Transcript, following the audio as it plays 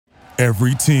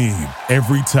Every team,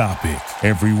 every topic,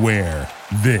 everywhere.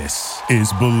 This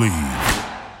is Believe.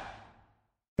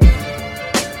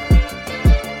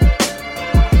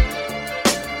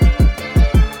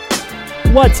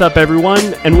 What's up,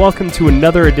 everyone, and welcome to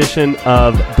another edition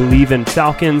of Believe in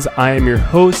Falcons. I am your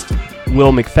host,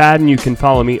 Will McFadden. You can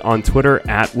follow me on Twitter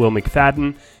at Will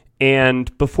McFadden.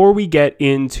 And before we get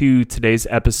into today's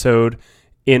episode,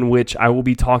 in which I will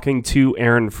be talking to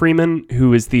Aaron Freeman,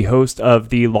 who is the host of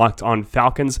the Locked on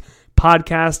Falcons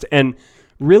podcast, and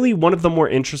really one of the more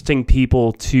interesting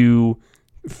people to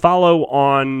follow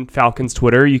on Falcons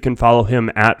Twitter. You can follow him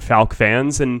at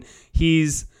FalcFans, and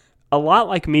he's a lot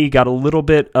like me, got a little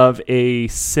bit of a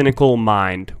cynical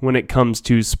mind when it comes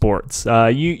to sports.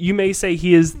 You may say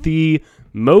he is the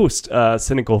most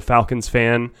cynical Falcons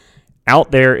fan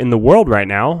out there in the world right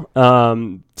now.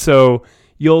 So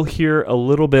you'll hear a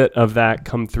little bit of that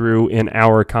come through in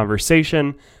our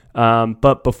conversation.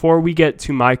 But before we get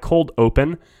to my cold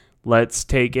open, let's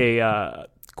take a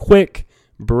quick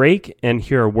break and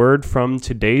hear a word from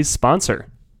today's sponsor.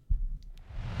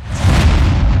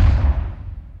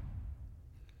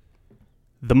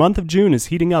 The month of June is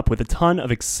heating up with a ton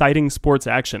of exciting sports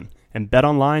action, and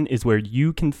BetOnline is where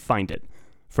you can find it.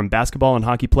 From basketball and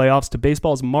hockey playoffs to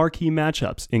baseball's marquee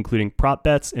matchups, including prop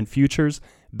bets and futures,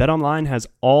 BetOnline has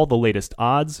all the latest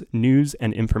odds, news,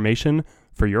 and information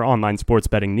for your online sports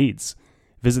betting needs.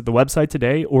 Visit the website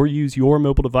today or use your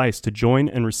mobile device to join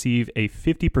and receive a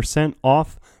 50%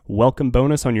 off welcome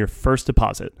bonus on your first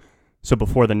deposit. So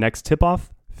before the next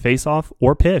tip-off, face-off,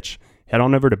 or pitch, head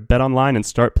on over to BetOnline and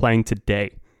start playing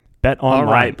today. BetOnline. All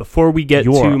right, before we get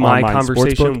to my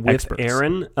conversation with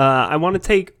Aaron, I want to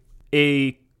take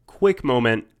a quick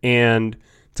moment and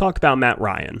talk about Matt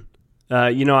Ryan.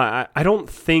 I don't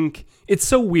think it's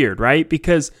so weird, right?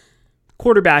 Because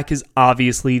quarterback is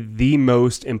obviously the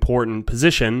most important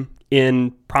position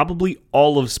in probably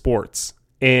all of sports.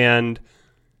 And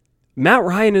Matt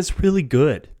Ryan is really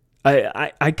good.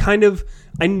 I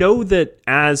know that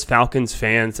as Falcons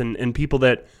fans and people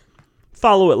that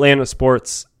follow Atlanta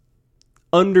sports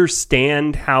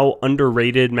understand how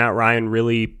underrated Matt Ryan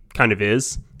really kind of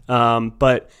is.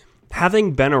 But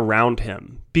having been around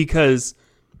him, because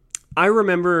I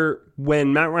remember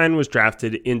when Matt Ryan was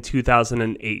drafted in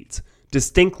 2008,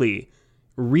 distinctly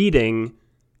reading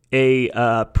a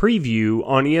preview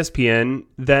on ESPN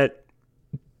that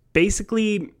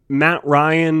basically Matt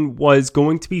Ryan was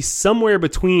going to be somewhere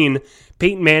between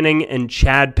Peyton Manning and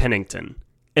Chad Pennington.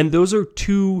 And those are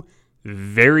two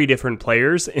very different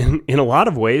players in a lot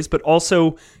of ways, but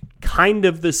also kind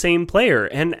of the same player.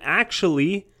 And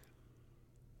actually,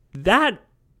 that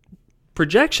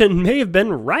projection may have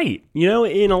been right.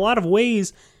 In a lot of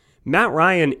ways, Matt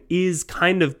Ryan is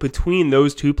kind of between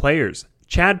those two players.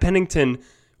 Chad Pennington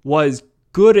was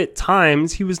good at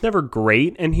times. He was never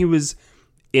great, and he was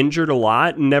injured a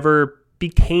lot and never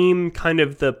became kind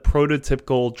of the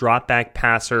prototypical drop back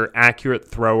passer, accurate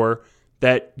thrower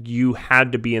that you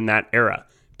had to be in that era.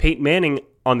 Peyton Manning,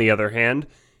 on the other hand,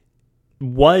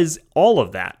 was all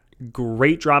of that.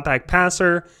 Great drop back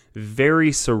passer,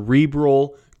 very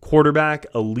cerebral quarterback,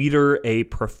 a leader, a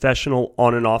professional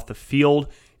on and off the field.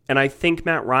 And I think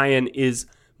Matt Ryan is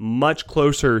much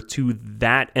closer to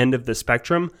that end of the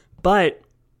spectrum, but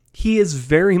he is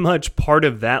very much part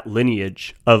of that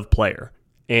lineage of player.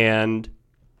 And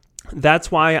that's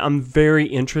why I'm very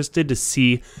interested to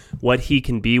see what he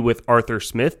can be with Arthur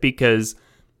Smith, because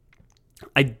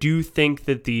I do think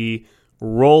that the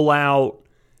rollout,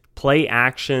 play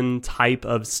action type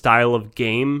of style of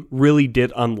game really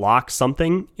did unlock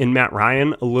something in Matt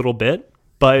Ryan a little bit,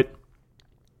 but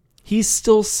he's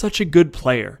still such a good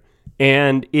player.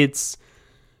 And it's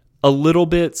a little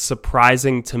bit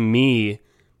surprising to me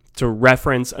to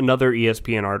reference another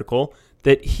ESPN article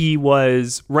that he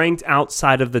was ranked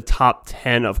outside of the top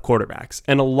 10 of quarterbacks.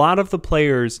 And a lot of the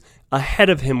players ahead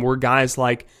of him were guys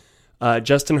like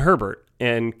Justin Herbert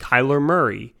and Kyler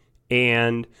Murray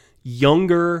and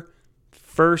younger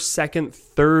first, second,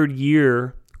 third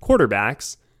year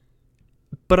quarterbacks.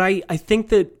 But I think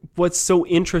that what's so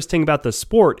interesting about the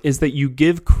sport is that you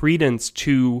give credence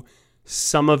to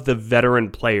some of the veteran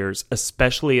players,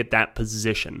 especially at that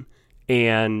position.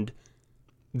 And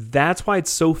that's why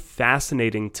it's so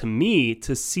fascinating to me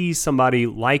to see somebody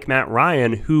like Matt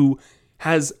Ryan, who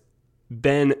has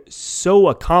been so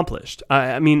accomplished.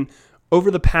 I mean, over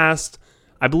the past,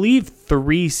 I believe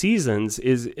 3 seasons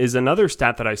is another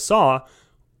stat that I saw.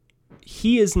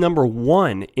 He is number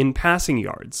 1 in passing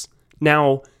yards.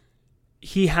 Now,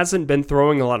 he hasn't been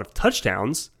throwing a lot of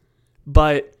touchdowns,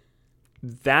 but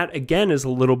that, again, is a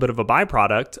little bit of a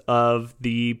byproduct of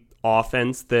the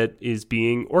offense that is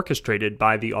being orchestrated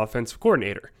by the offensive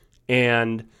coordinator.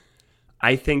 And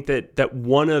I think that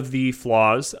one of the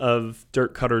flaws of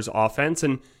Dirk Koetter's offense,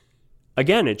 and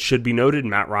again, it should be noted,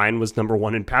 Matt Ryan was number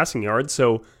 1 in passing yards,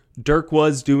 so Dirk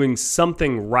was doing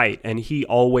something right, and he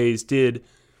always did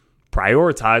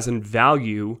prioritize and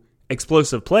value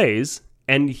explosive plays,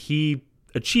 and he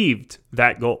achieved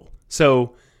that goal.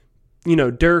 So,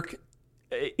 Dirk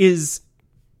is,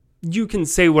 you can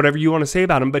say whatever you want to say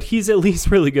about him, but he's at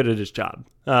least really good at his job.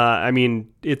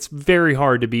 It's very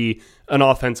hard to be an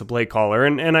offensive play caller,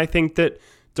 and I think that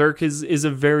Dirk is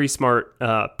a very smart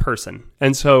person.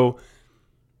 And so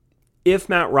if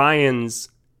Matt Ryan's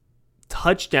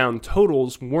touchdown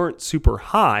totals weren't super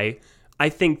high, I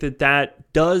think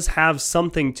that does have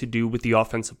something to do with the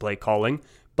offensive play calling,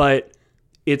 but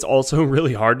it's also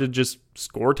really hard to just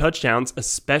score touchdowns,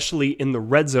 especially in the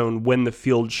red zone when the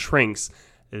field shrinks.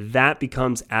 That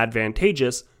becomes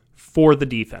advantageous for the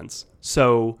defense.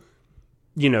 So,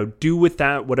 do with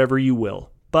that whatever you will.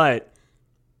 But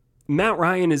Matt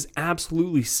Ryan is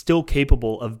absolutely still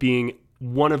capable of being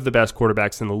one of the best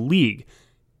quarterbacks in the league,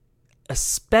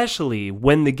 especially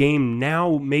when the game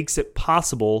now makes it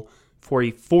possible for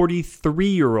a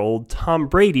 43-year-old Tom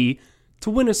Brady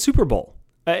to win a Super Bowl.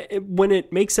 When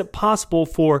it makes it possible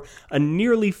for a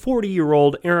nearly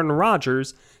 40-year-old Aaron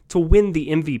Rodgers to win the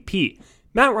MVP.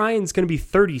 Matt Ryan's going to be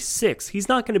 36. He's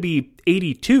not going to be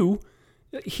 82.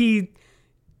 He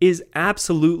is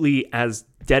absolutely as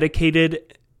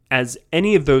dedicated as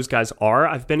any of those guys are.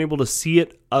 I've been able to see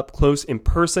it up close in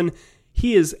person.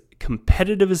 He is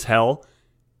competitive as hell,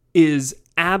 is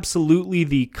absolutely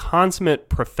the consummate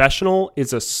professional,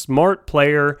 is a smart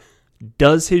player,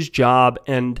 does his job,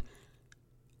 and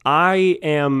I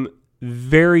am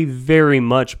very, very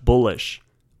much bullish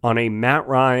on a Matt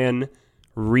Ryan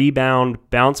rebound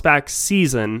bounce back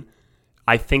season.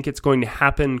 I think it's going to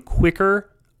happen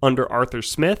quicker under Arthur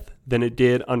Smith than it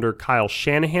did under Kyle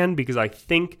Shanahan, because I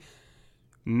think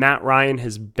Matt Ryan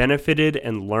has benefited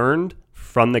and learned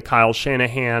from the Kyle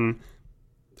Shanahan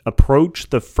approach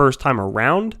the first time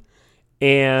around.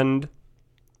 And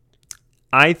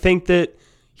I think that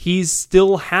he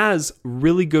still has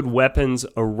really good weapons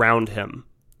around him.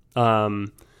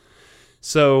 Arthur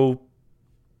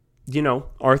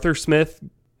Smith,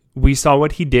 we saw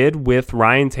what he did with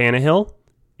Ryan Tannehill,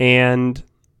 and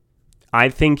I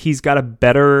think he's got a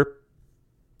better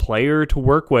player to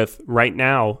work with right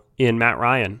now in Matt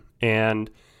Ryan. And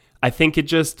I think it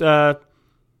just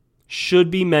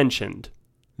should be mentioned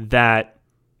that,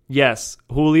 yes,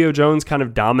 Julio Jones kind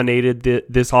of dominated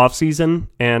this offseason,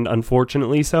 and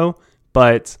unfortunately so,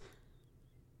 but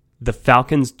the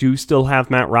Falcons do still have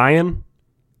Matt Ryan.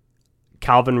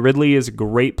 Calvin Ridley is a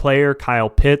great player. Kyle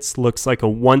Pitts looks like a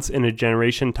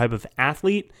once-in-a-generation type of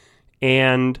athlete.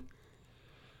 And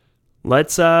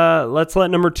let's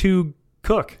let number 2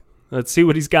 cook. Let's see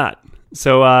what he's got.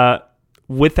 So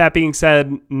with that being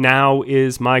said, now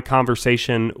is my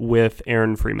conversation with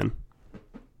Aaron Freeman.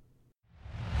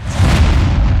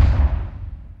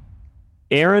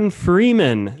 Aaron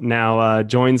Freeman now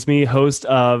joins me, host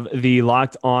of the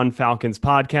Locked On Falcons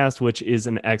podcast, which is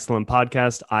an excellent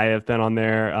podcast. I have been on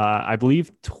there, I believe,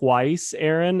 twice,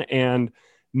 Aaron. And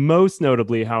most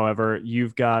notably, however,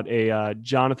 you've got a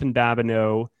Jonathan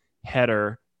Babineau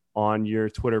header on your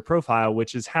Twitter profile,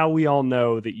 which is how we all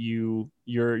know that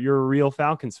you're a real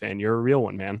Falcons fan. You're a real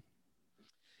one, man.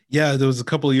 Yeah, there was a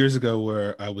couple of years ago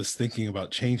where I was thinking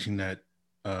about changing that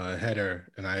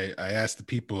header, and I asked the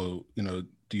people,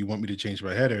 do you want me to change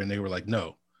my header? And they were like,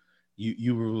 no,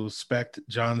 you will respect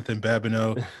Jonathan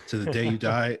Babineau to the day you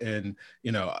die. And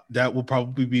that will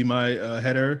probably be my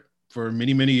header for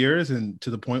many, many years, and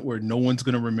to the point where no one's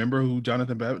going to remember who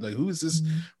Jonathan Babineau, like, who is this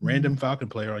random Falcon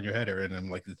player on your header? And I'm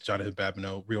like, it's Jonathan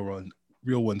Babineau.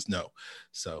 Real ones know.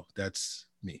 So that's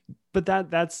me. But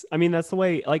that's the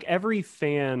way, like, every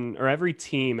fan or every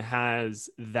team has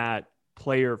that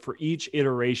player for each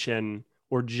iteration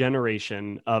or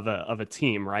generation of a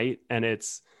team, right? And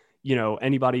it's,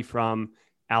 anybody from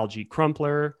Algie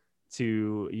Crumpler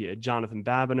to Jonathan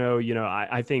Babineau.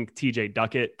 I think TJ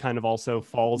Duckett kind of also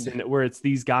falls in it, where it's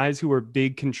these guys who are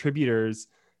big contributors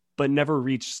but never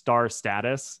reached star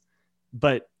status,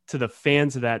 but to the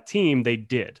fans of that team, they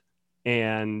did.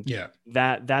 And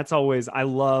that's always,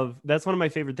 that's one of my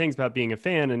favorite things about being a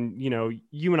fan. And,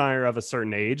 you and I are of a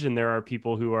certain age, and there are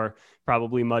people who are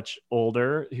probably much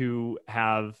older who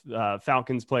have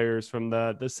Falcons players from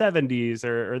the 70s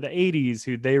or the 80s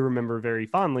who they remember very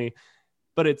fondly.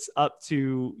 But it's up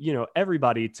to,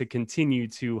 everybody to continue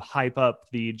to hype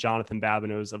up the Jonathan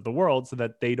Babineaus of the world so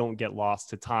that they don't get lost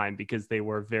to time, because they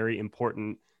were very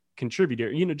important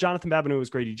contributor. Jonathan Babineau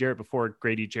was Grady Jarrett before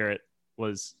Grady Jarrett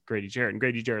was Grady Jarrett, and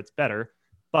Grady Jarrett's better,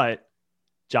 but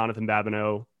Jonathan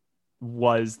Babineau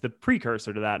was the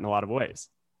precursor to that in a lot of ways.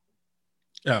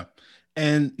 Yeah.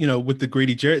 And, with the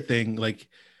Grady Jarrett thing, like,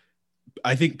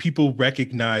 I think people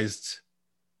recognized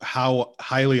how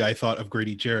highly I thought of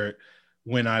Grady Jarrett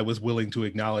when I was willing to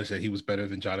acknowledge that he was better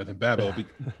than Jonathan Babineau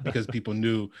because people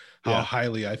knew how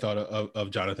highly I thought of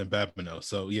Jonathan Babineau.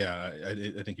 So yeah,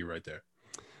 I think you're right there.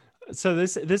 So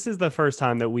this is the first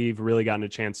time that we've really gotten a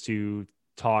chance to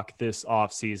talk this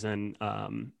off season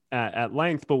at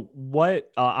length, but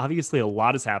what obviously a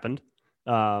lot has happened.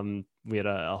 We had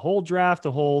a whole draft,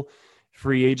 a whole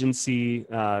free agency,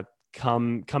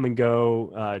 come and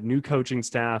go, new coaching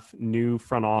staff, new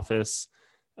front office,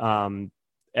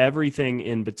 everything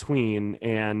in between.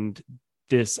 And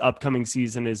this upcoming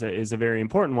season is a very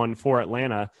important one for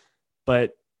Atlanta.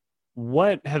 But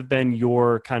what have been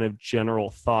your kind of general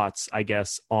thoughts, I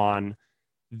guess, on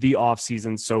the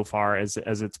offseason so far as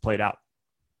it's played out?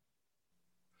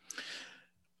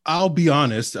 I'll be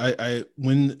honest. I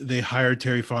when they hired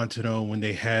Terry Fontenot, when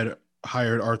they had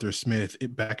hired Arthur Smith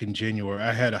back in January,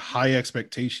 I had high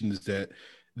expectations that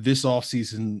this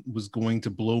offseason was going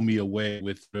to blow me away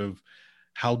with sort of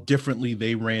how differently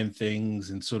they ran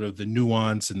things and sort of the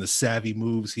nuance and the savvy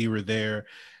moves here or there.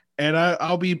 And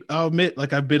I'll admit,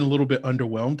 like, I've been a little bit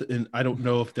underwhelmed, and I don't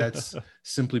know if that's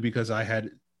simply because I had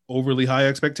overly high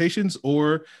expectations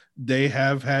or they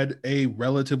have had a,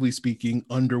 relatively speaking,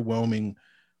 underwhelming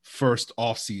first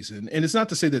off season. And it's not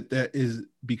to say that is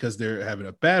because they're having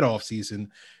a bad off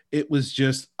season. It was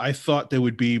just, I thought there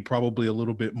would be probably a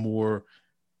little bit more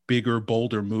bigger,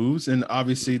 bolder moves. And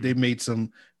obviously they made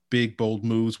some big, bold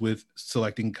moves with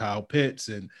selecting Kyle Pitts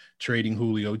and trading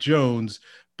Julio Jones.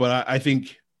 But I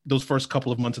think those first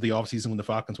couple of months of the offseason when the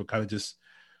Falcons were kind of just,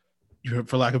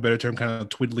 for lack of a better term, kind of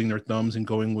twiddling their thumbs and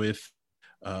going with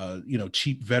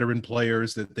cheap veteran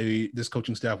players that this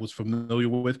coaching staff was familiar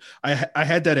with. I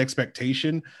had that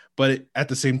expectation, but at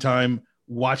the same time,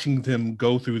 watching them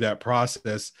go through that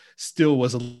process still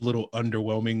was a little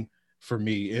underwhelming for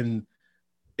me. And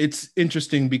it's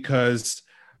interesting because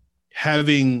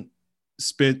having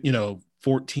spent,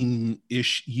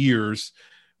 14-ish years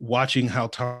watching how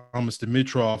Thomas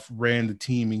Dimitroff ran the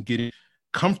team and getting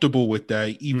comfortable with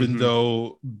that, even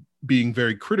though being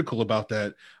very critical about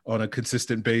that on a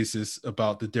consistent basis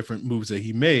about the different moves that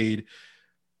he made,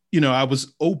 I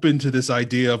was open to this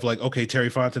idea of like, okay, Terry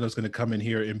Fontenot is going to come in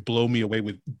here and blow me away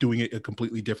with doing it a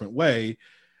completely different way.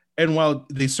 And while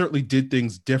they certainly did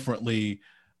things differently,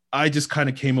 I just kind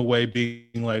of came away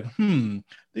being like,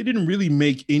 they didn't really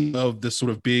make any of the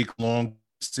sort of big, long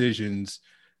decisions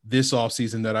this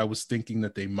offseason that I was thinking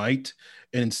that they might.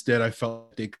 And instead I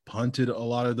felt they punted a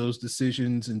lot of those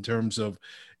decisions in terms of,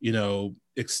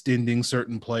 extending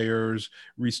certain players,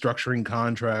 restructuring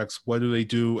contracts. What do they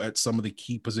do at some of the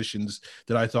key positions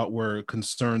that I thought were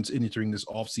concerns entering this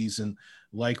offseason,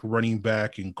 like running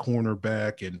back and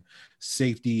cornerback and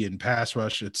safety and pass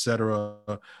rush, et cetera,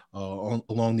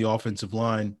 along the offensive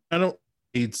line. I don't,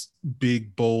 it's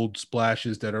big, bold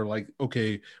splashes that are like,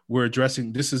 okay, we're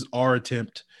addressing, this is our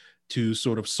attempt to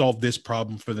sort of solve this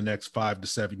problem for the next 5 to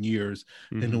 7 years.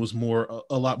 And it was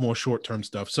a lot more short-term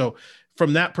stuff. So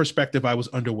from that perspective, I was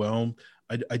underwhelmed.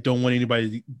 I don't want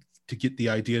anybody to get the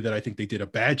idea that I think they did a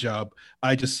bad job.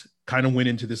 I just kind of went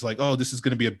into this like, oh, this is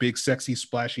going to be a big, sexy,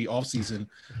 splashy offseason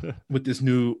with this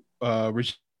new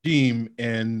regime.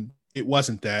 And it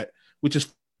wasn't that, which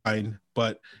is fine.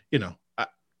 But,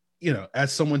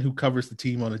 as someone who covers the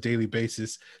team on a daily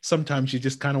basis, sometimes you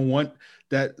just kind of want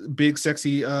that big,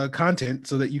 sexy content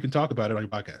so that you can talk about it on your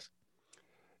podcast.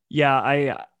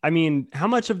 Yeah, I mean, how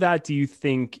much of that do you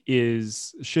think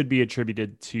should be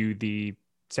attributed to the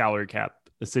salary cap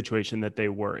situation that they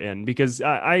were in? Because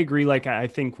I agree. Like, I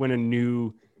think when a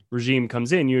new regime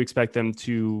comes in, you expect them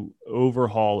to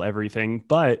overhaul everything.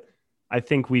 But I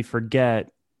think we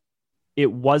forget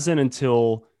it wasn't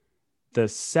until the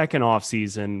second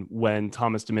offseason when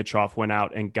Thomas Dimitroff went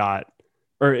out and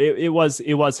it was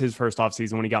his first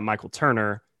offseason when he got Michael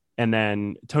Turner, and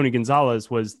then Tony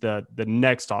Gonzalez was the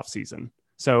next offseason.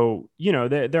 So,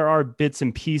 there are bits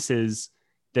and pieces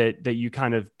that you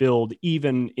kind of build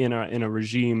even in a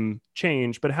regime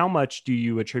change, but how much do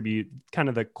you attribute kind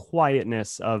of the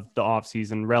quietness of the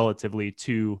offseason relatively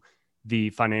to the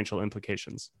financial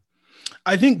implications?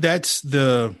 I think that's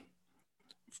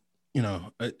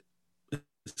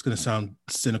it's going to sound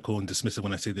cynical and dismissive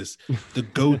when I say this, the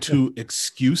go-to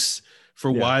excuse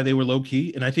for why they were low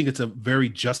key. And I think it's a very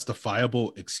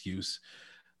justifiable excuse.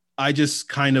 I just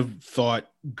kind of thought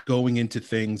going into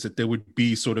things that there would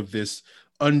be sort of this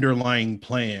underlying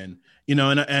plan,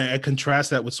 and I contrast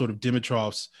that with sort of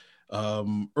Dimitrov's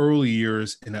early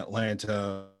years in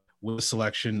Atlanta with the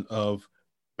selection of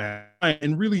Matt Ryan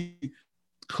and really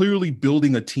clearly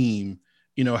building a team,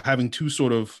 having two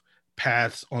sort of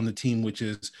paths on the team, which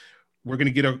is we're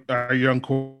going to get our young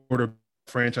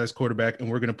franchise quarterback, and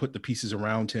we're going to put the pieces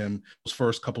around him those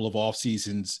first couple of off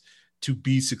seasons to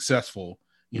be successful,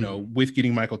 with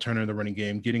getting Michael Turner in the running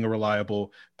game, getting a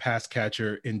reliable pass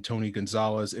catcher in Tony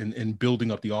Gonzalez, and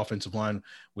building up the offensive line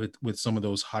with some of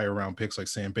those higher round picks like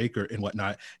Sam Baker and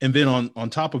whatnot. And then on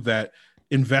top of that,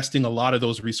 investing a lot of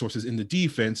those resources in the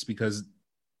defense because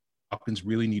Falcons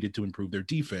really needed to improve their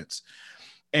defense.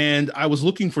 And I was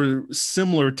looking for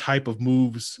similar type of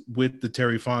moves with the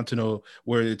Terry Fontenot,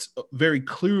 where it's very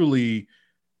clearly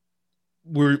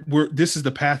this is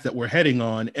the path that we're heading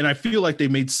on. And I feel like they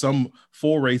made some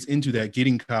forays into that,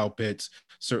 getting Kyle Pitts.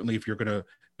 Certainly, if you're going to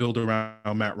build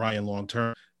around Matt Ryan long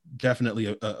term,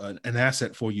 definitely an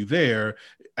asset for you there.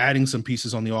 Adding some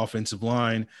pieces on the offensive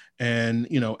line, and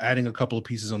adding a couple of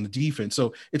pieces on the defense.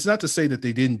 So it's not to say that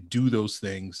they didn't do those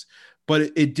things, but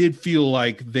it did feel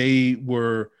like they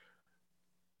were,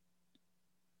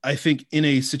 I think, in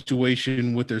a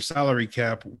situation with their salary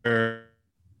cap where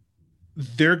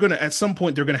they're going to, at some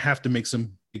point, they're going to have to make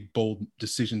some big, bold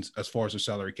decisions as far as their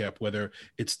salary cap, whether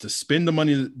it's to spend the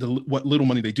money, what little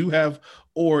money they do have,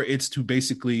 or it's to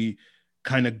basically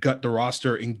kind of gut the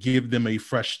roster and give them a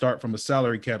fresh start from a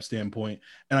salary cap standpoint.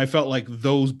 And I felt like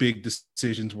those big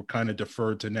decisions were kind of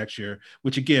deferred to next year,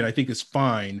 which again, I think is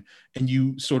fine. And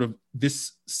you sort of,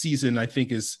 this season, I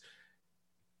think, is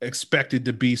expected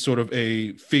to be sort of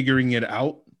a figuring it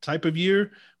out type of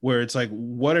year, where it's like,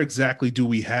 what exactly do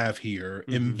we have here?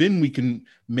 Mm-hmm. And then we can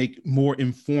make more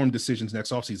informed decisions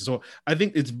next offseason. So I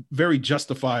think it's very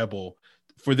justifiable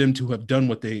for them to have done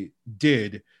what they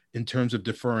did in terms of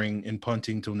deferring and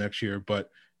punting till next year. But,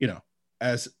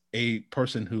 as a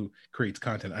person who creates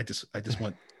content, I just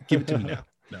want give it to me now.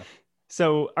 No.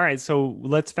 So, all right. So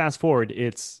let's fast forward.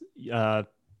 It's,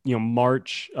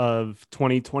 March of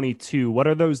 2022. What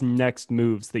are those next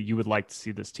moves that you would like to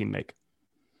see this team make?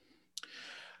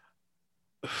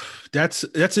 That's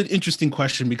an interesting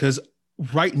question, because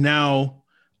right now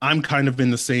I'm kind of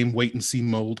in the same wait and see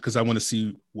mode, because I want to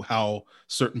see how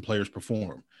certain players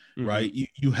perform. Mm-hmm. Right.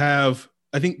 You have,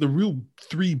 I think, the real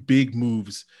three big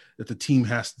moves that the team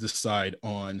has to decide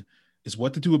on is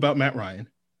what to do about Matt Ryan,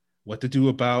 what to do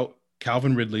about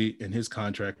Calvin Ridley and his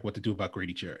contract, what to do about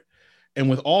Grady Jarrett. And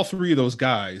with all three of those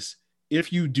guys,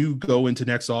 if you do go into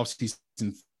next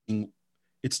offseason,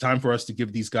 it's time for us to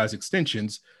give these guys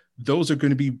extensions, those are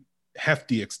going to be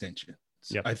hefty extensions.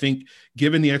 Yep. I think,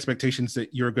 given the expectations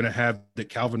that you're going to have, that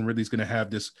Calvin Ridley's going to have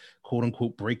this quote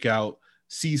unquote breakout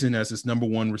season as his number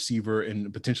one receiver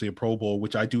and potentially a Pro Bowl,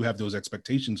 which I do have those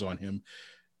expectations on him.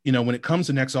 When it comes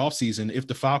to next offseason, if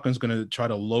the Falcons going to try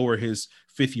to lower his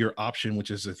 5th-year option,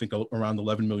 which is, I think, around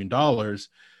 $11 million,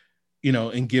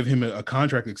 and give him a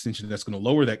contract extension that's going to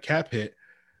lower that cap hit,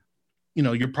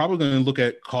 you're probably going to look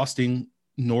at costing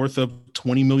north of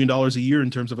 $20 million a year in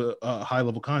terms of a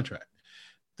high-level contract.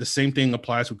 The same thing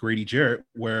applies with Grady Jarrett,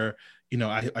 where,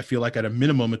 I feel like at a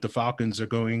minimum, if the Falcons are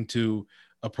going to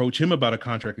approach him about a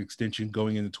contract extension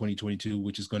going into 2022,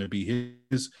 which is going to be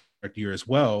his year as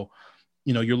well,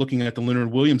 you're looking at the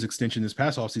Leonard Williams extension this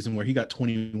past offseason, where he got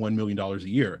 $21 million a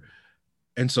year.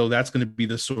 And so that's going to be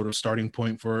the sort of starting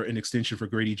point for an extension for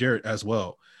Grady Jarrett as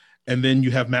well. And then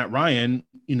you have Matt Ryan,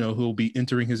 who will be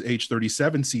entering his age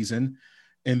 37 season.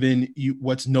 And then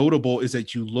what's notable is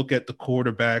that you look at the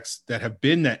quarterbacks that have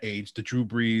been that age, the Drew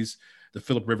Brees, the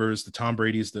Phillip Rivers, the Tom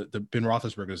Brady's, the Ben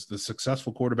Roethlisberger's, the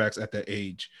successful quarterbacks at that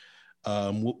age.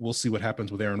 We'll see what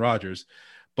happens with Aaron Rodgers.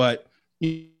 But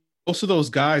most of those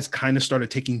guys kind of started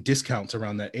taking discounts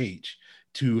around that age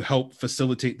to help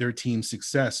facilitate their team's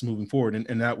success moving forward.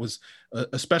 And that was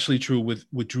especially true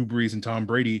with Drew Brees and Tom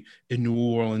Brady in New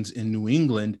Orleans, in New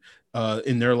England,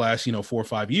 in their last, 4 or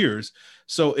 5 years.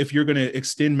 So if you're going to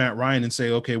extend Matt Ryan and say,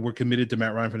 okay, we're committed to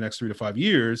Matt Ryan for the next 3 to 5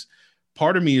 years,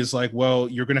 part of me is like, well,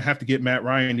 you're going to have to get Matt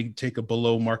Ryan to take a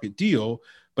below market deal.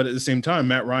 But at the same time,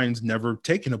 Matt Ryan's never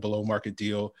taken a below market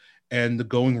deal. And the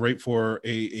going rate for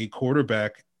a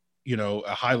quarterback,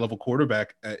 a high level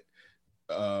quarterback at,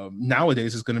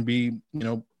 nowadays is going to be,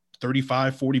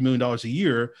 $35-40 million a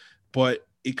year. But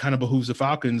it kind of behooves the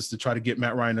Falcons to try to get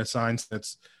Matt Ryan a sign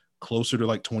that's closer to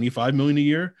like $25 million a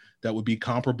year. That would be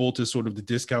comparable to sort of the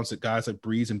discounts that guys like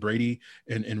Brees and Brady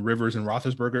and Rivers and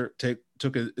Roethlisberger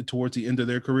took towards the end of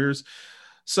their careers.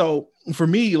 So for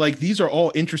me, like, these are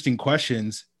all interesting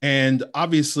questions. And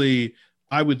obviously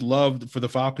I would love for the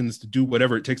Falcons to do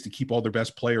whatever it takes to keep all their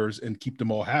best players and keep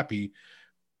them all happy.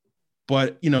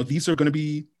 But, these are going to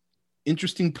be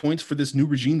interesting points for this new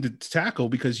regime to tackle,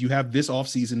 because you have this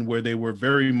offseason where they were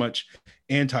very much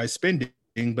anti-spending,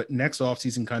 but next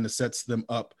offseason kind of sets them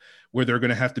up where they're going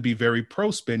to have to be very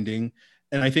pro-spending.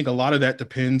 And I think a lot of that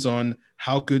depends on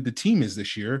how good the team is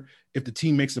this year. If the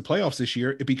team makes the playoffs this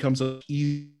year, it becomes an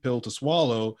easy pill to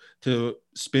swallow to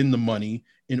spend the money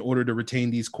in order to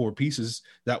retain these core pieces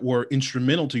that were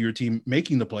instrumental to your team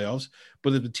making the playoffs.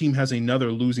 But if the team has another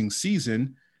losing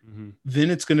season,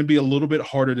 then it's going to be a little bit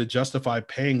harder to justify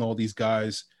paying all these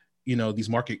guys, these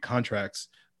market contracts,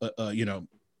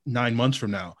 9 months from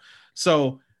now.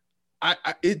 So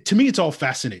to me, it's all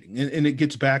fascinating. And it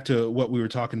gets back to what we were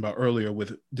talking about earlier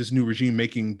with this new regime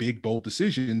making big, bold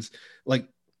decisions. Like,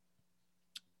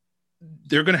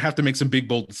 they're going to have to make some big,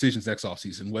 bold decisions next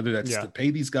offseason, whether that's to pay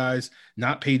these guys,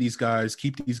 not pay these guys,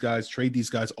 keep these guys, trade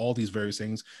these guys, all these various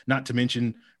things, not to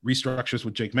mention restructures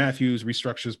with Jake Matthews,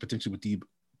 restructures potentially with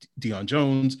Deion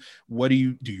Jones. What do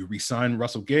you resign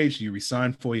Russell Gage? Do you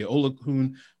resign Foye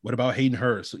Oluokun? What about Hayden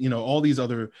Hurst? All these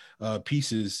other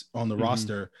pieces on the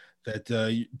roster that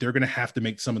they're going to have to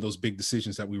make some of those big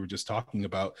decisions that we were just talking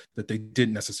about that they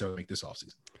didn't necessarily make this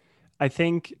offseason. I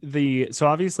think so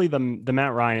obviously the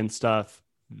Matt Ryan stuff,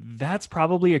 that's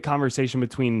probably a conversation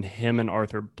between him and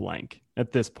Arthur Blank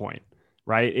at this point,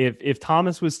 right? If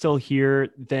Thomas was still here,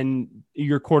 then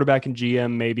your quarterback and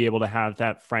GM may be able to have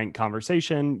that frank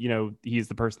conversation. He's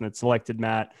the person that selected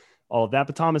Matt, all of that,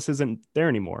 but Thomas isn't there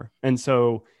anymore. And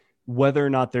so whether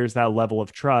or not there's that level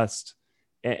of trust,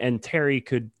 and Terry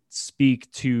could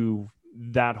speak to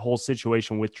that whole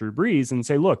situation with Drew Brees and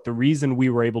say, look, the reason we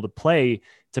were able to play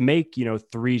to make,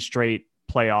 3 straight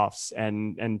playoffs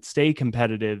and stay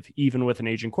competitive, even with an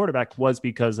aging quarterback, was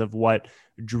because of what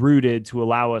Drew did to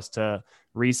allow us to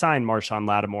re-sign Marshawn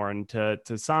Lattimore and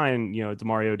to sign,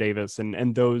 Demario Davis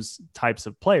and those types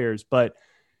of players. But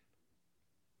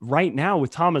right now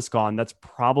with Thomas gone, that's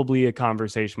probably a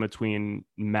conversation between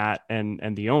Matt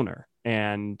and the owner.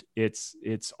 And it's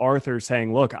Arthur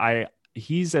saying, look,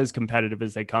 he's as competitive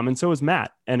as they come, and so is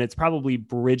Matt. And it's probably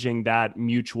bridging that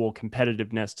mutual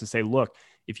competitiveness to say, look,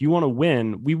 if you want to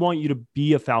win, we want you to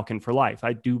be a Falcon for life.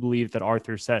 I do believe that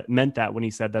Arthur meant that when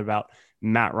he said that about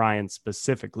Matt Ryan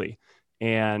specifically.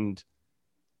 And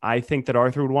I think that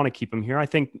Arthur would want to keep him here. I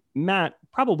think Matt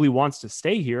probably wants to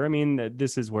stay here. I mean,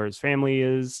 this is where his family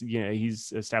is.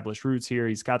 He's established roots here.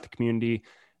 He's got the community.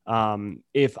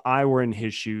 If I were in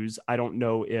his shoes, I don't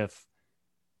know if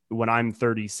when I'm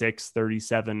 36,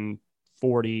 37,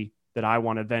 40, that I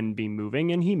want to then be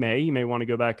moving. And he may want to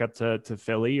go back up to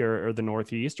Philly or the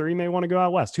Northeast, or he may want to go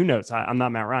out West. Who knows? I'm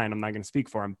not Matt Ryan. I'm not going to speak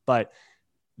for him, but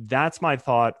that's my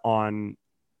thought on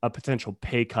a potential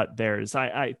pay cut there. Is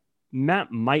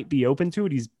Matt might be open to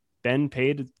it. He's been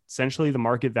paid essentially the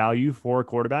market value for a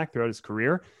quarterback throughout his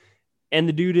career, and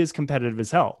the dude is competitive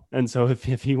as hell. And so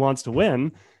if he wants to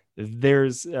win,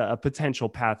 there's a potential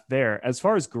path there. As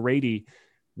far as Grady,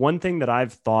 one thing that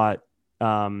I've thought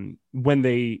when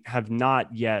they have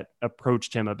not yet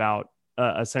approached him about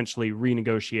essentially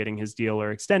renegotiating his deal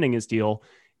or extending his deal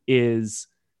is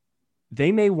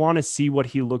they may want to see what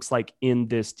he looks like in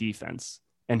this defense.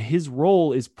 And his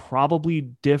role is probably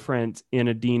different in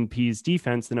a Dean Pease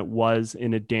defense than it was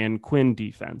in a Dan Quinn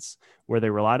defense, where they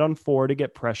relied on 4 to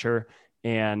get pressure,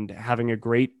 and having a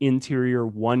great interior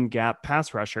one gap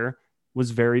pass rusher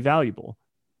was very valuable.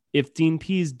 If Dean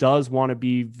Pease does want to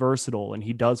be versatile and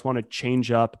he does want to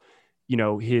change up,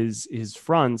 his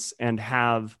fronts and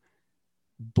have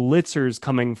blitzers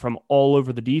coming from all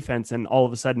over the defense, and all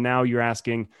of a sudden now you're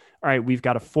asking, all right, we've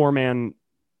got a 4-man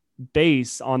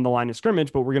base on the line of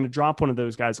scrimmage, but we're going to drop one of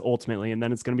those guys ultimately, and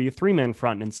then it's going to be a 3-man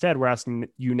front. And instead, we're asking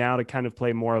you now to kind of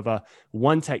play more of a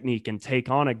one technique and take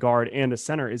on a guard and a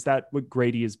center. Is that what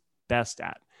Grady is best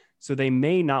at? So they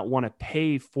may not want to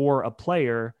pay for a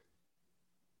player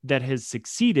that has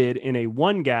succeeded in a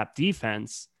one gap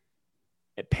defense,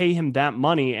 pay him that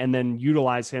money, and then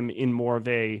utilize him in more of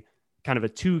a kind of a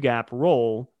 2-gap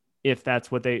role. If that's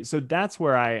what so that's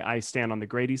where I stand on the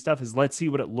Grady stuff, is let's see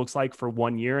what it looks like for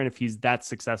 1 year. And if he's that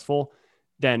successful,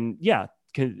 then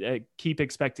keep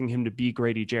expecting him to be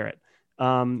Grady Jarrett.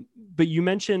 But you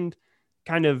mentioned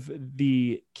kind of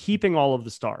the keeping all of the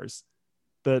stars.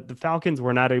 The Falcons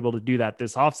were not able to do that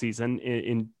this offseason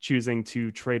in choosing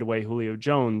to trade away Julio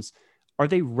Jones. Are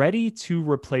they ready to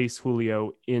replace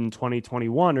Julio in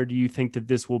 2021? Or do you think that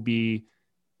this will be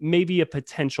maybe a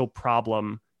potential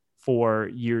problem for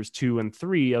years 2 and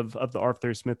 3 of the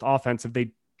Arthur Smith offense if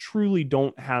they truly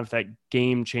don't have that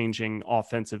game-changing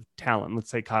offensive talent? Let's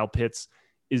say Kyle Pitts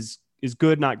is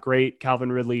good, not great.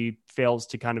 Calvin Ridley fails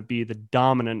to kind of be the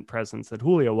dominant presence that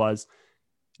Julio was.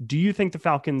 Do you think the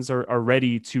Falcons are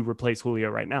ready to replace Julio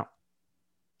right now?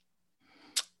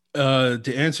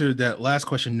 To answer that last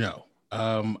question, no.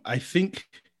 I think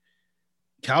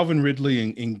Calvin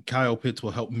Ridley and Kyle Pitts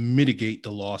will help mitigate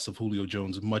the loss of Julio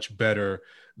Jones much better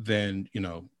than,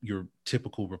 your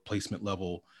typical replacement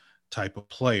level type of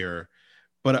player.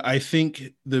 But I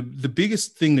think the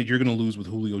biggest thing that you're going to lose with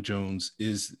Julio Jones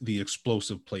is the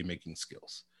explosive playmaking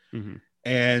skills. Mm-hmm.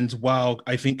 And while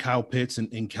I think Kyle Pitts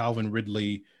and Calvin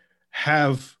Ridley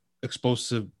have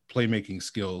explosive playmaking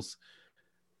skills,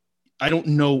 I don't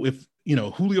know if,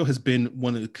 Julio has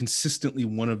been consistently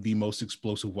one of the most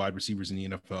explosive wide receivers in the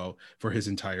NFL for his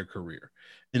entire career.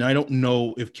 And I don't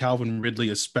know if Calvin Ridley,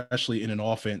 especially in an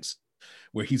offense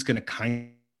where he's going to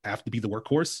kind of have to be the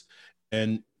workhorse.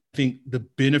 And I think the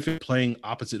benefit of playing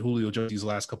opposite Julio Jones these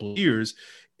last couple of years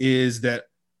is that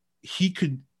he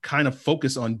could kind of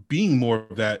focus on being more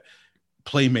of that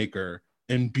playmaker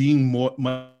and being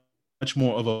much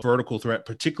more of a vertical threat,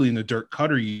 particularly in the Dirk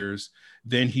Cutter years,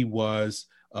 than he was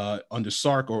under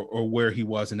Sark or where he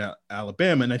was in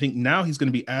Alabama. And I think now he's going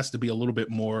to be asked to be a little bit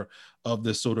more of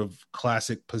the sort of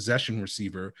classic possession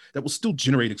receiver that will still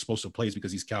generate explosive plays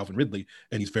because he's Calvin Ridley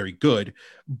and he's very good.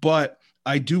 But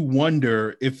I do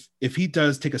wonder if he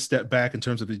does take a step back in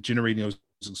terms of generating those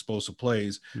explosive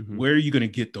plays, where are you going to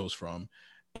get those from?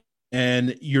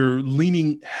 And you're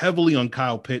leaning heavily on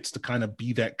Kyle Pitts to kind of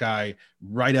be that guy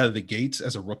right out of the gates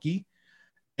as a rookie.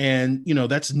 And,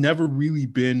 that's never really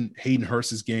been Hayden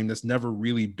Hurst's game. That's never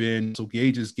really been Russell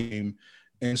Gage's game.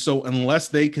 And so unless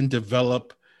they can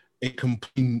develop a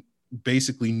complete,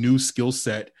 basically new skill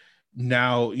set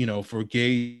now, for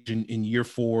Gage in year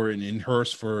 4 and in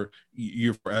Hurst for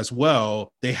year 4 as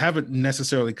well, they haven't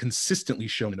necessarily consistently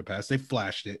shown in the past. They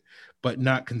flashed it, but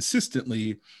not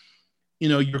consistently.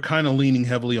 You're kind of leaning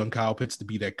heavily on Kyle Pitts to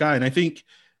be that guy. And I think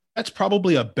that's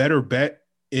probably a better bet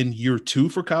in year 2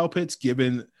 for Kyle Pitts,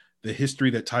 given the history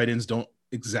that tight ends don't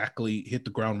exactly hit the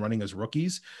ground running as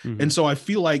rookies. And so I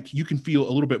feel like you can feel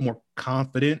a little bit more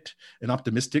confident and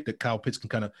optimistic that Kyle Pitts can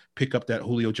kind of pick up that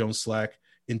Julio Jones slack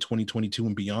in 2022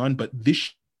 and beyond. But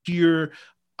this year,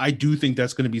 I do think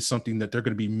that's going to be something that they're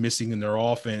going to be missing in their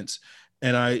offense.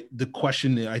 And the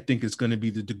question I think is going to be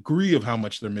the degree of how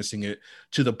much they're missing it,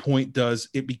 to the point, does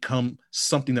it become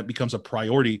something that becomes a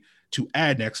priority to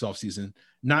add next offseason?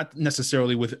 Not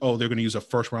necessarily with, they're going to use a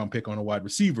first round pick on a wide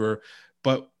receiver,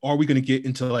 but are we going to get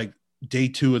into like day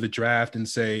 2 of the draft and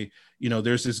say,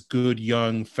 there's this good,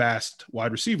 young, fast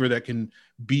wide receiver that can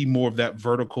be more of that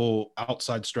vertical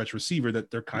outside stretch receiver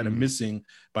that they're kind of missing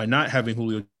by not having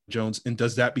Julio Jones? And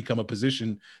does that become a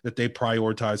position that they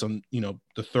prioritize on,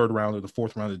 the 3rd round or the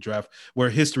 4th round of the draft,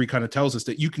 where history kind of tells us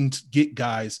that you can get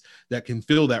guys that can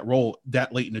fill that role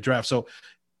that late in the draft? So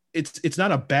it's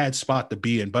not a bad spot to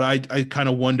be in, but I kind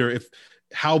of wonder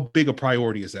how big a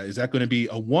priority is that? Is that going to be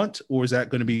a want, or is that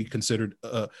going to be considered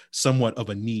somewhat of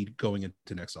a need going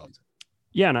into next offseason?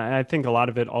 Yeah, and I think a lot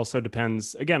of it also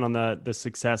depends, again, on the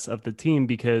success of the team,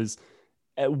 because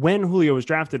when Julio was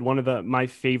drafted, one of my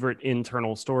favorite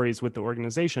internal stories with the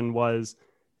organization was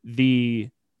the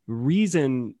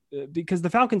reason, because the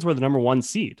Falcons were the number 1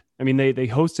 seed. I mean, they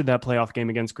hosted that playoff game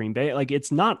against Green Bay. Like,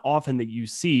 it's not often that you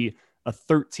see a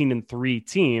 13-3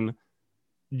 team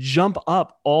jump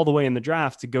up all the way in the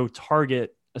draft to go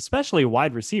target, especially a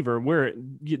wide receiver, where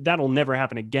that'll never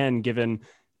happen again, given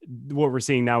what we're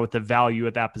seeing now with the value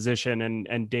at that position.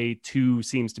 And day 2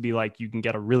 seems to be like, you can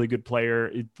get a really good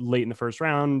player late in the 1st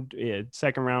round,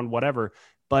 2nd round, whatever.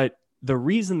 But the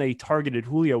reason they targeted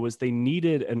Julio was they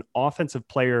needed an offensive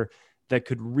player that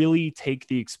could really take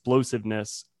the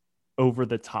explosiveness over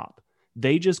the top.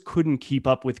 They just couldn't keep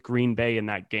up with Green Bay in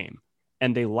that game,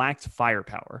 and they lacked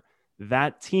firepower.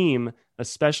 That team,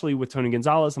 especially with Tony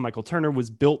Gonzalez and Michael Turner, was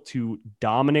built to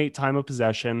dominate time of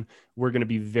possession. We're going to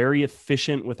be very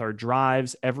efficient with our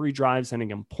drives. Every drive sending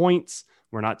them points.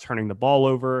 We're not turning the ball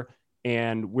over,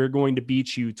 and we're going to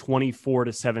beat you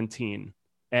 24-17.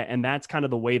 And that's kind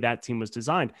of the way that team was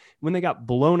designed. When they got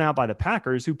blown out by the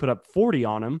Packers, who put up 40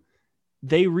 on them,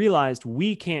 they realized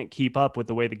we can't keep up with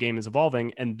the way the game is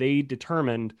evolving, and they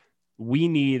determined we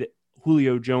need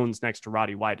Julio Jones next to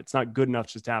Roddy White. It's not good enough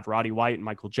just to have Roddy White and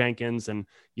Michael Jenkins and,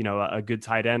 a good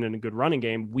tight end and a good running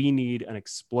game. We need an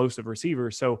explosive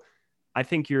receiver. So I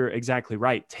think you're exactly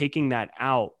right. Taking that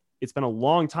out, it's been a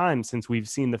long time since we've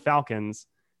seen the Falcons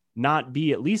not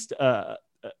be at least a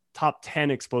top 10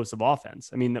 explosive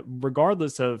offense. I mean,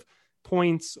 regardless of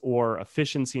points or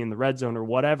efficiency in the red zone or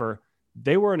whatever,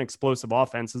 they were an explosive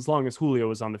offense. As long as Julio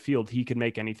was on the field, he could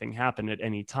make anything happen at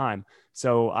any time.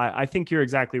 So I think you're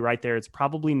exactly right there. It's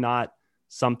probably not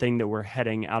something that we're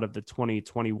heading out of the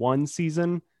 2021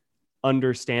 season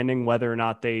understanding whether or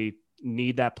not they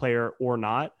need that player or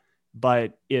not.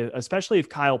 But especially if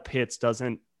Kyle Pitts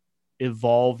doesn't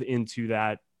evolve into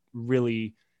that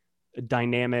really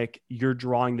dynamic, you're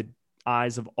drawing the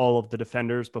eyes of all of the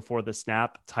defenders before the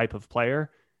snap type of player,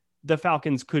 the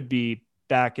Falcons could be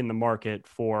back in the market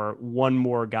for one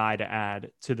more guy to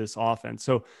add to this offense.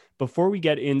 So before we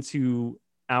get into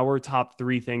our top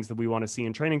 3 things that we want to see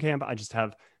in training camp, I just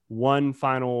have one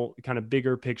final kind of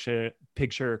bigger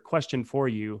picture question for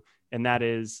you. And that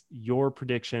is your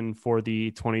prediction for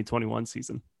the 2021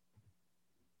 season.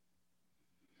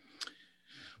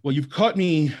 Well, you've caught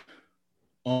me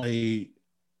on a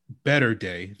better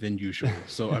day than usual,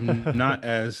 so I'm not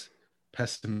as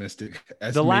pessimistic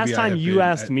as the last time you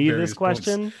asked me this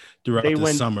question throughout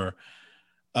the summer.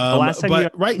 The last time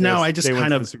but right now, I just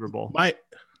kind of Super Bowl.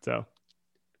 So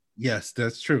yes,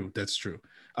 that's true. That's true.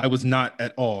 I was not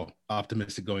at all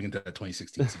optimistic going into that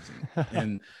 2016 season,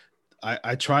 and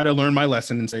I try to learn my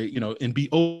lesson and say, and be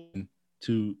open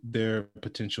to their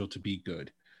potential to be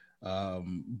good.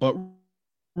 But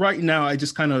right now, I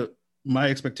just my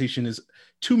expectation is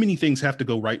too many things have to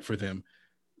go right for them.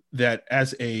 That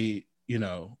as a,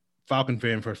 Falcon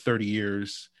fan for 30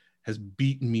 years has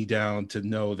beaten me down to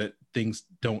know that things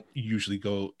don't usually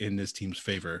go in this team's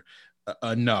favor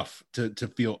enough to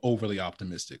feel overly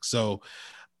optimistic. So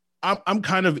I'm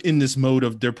kind of in this mode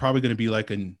of they're probably going to be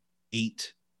like an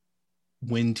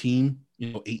 8-win team,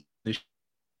 8 this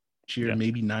year,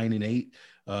 maybe 9-8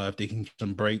 if they can get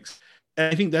some breaks.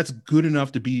 And I think that's good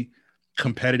enough to be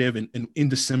competitive and in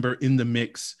December in the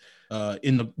mix,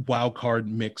 in the wild card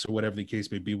mix or whatever the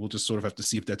case may be. We'll just sort of have to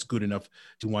see if that's good enough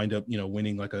to wind up,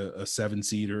 winning like a 7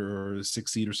 seed or a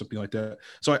 6 seed or something like that.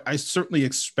 So I certainly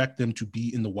expect them to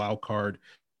be in the wild card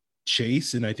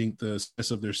chase. And I think the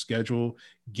success of their schedule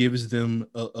gives them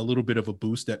a little bit of a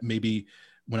boost that maybe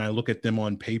when I look at them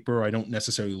on paper, I don't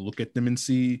necessarily look at them and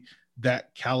see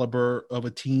that caliber of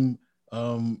a team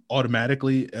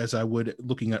automatically as I would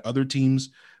looking at other teams.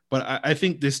 But I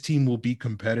think this team will be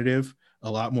competitive, a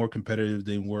lot more competitive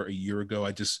than were a year ago.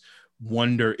 I just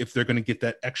wonder if they're going to get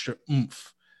that extra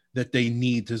oomph that they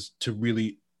need to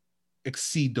really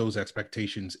exceed those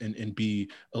expectations and be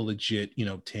a legit,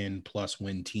 10+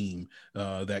 win team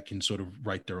that can sort of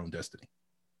write their own destiny.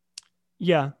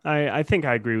 Yeah, I think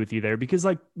I agree with you there because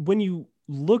like when you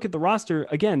look at the roster,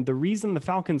 again, the reason the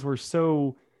Falcons were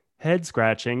so head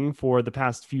scratching for the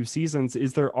past few seasons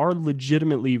is there are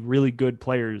legitimately really good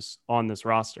players on this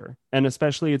roster. And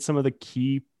especially at some of the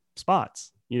key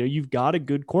spots, you've got a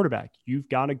good quarterback. You've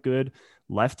got a good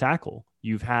left tackle.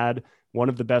 You've had one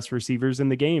of the best receivers in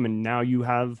the game. And now you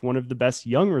have one of the best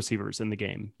young receivers in the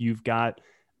game. You've got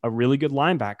a really good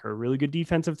linebacker, a really good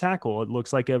defensive tackle. It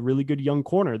looks like a really good young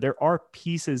corner. There are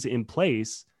pieces in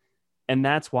place. And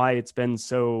that's why it's been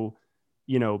so,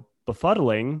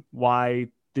 befuddling why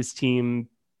this team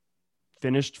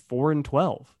finished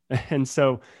 4-12. And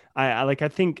so I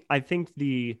think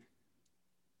the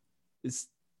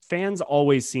fans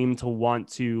always seem to want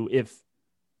to,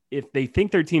 if they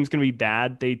think their team's going to be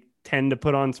bad, they tend to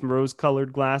put on some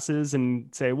rose-colored glasses and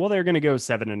say, well, they're going to go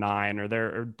 7-9,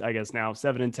 or I guess now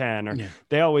 7-10, or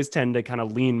they always tend to kind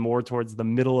of lean more towards the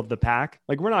middle of the pack.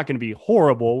 Like, we're not going to be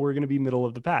horrible. We're going to be middle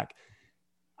of the pack.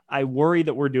 I worry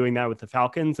that we're doing that with the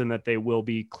Falcons and that they will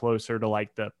be closer to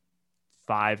like the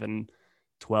 5-12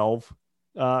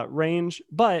 range.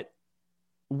 But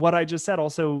what I just said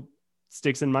also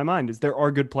sticks in my mind is there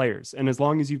are good players. And as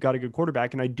long as you've got a good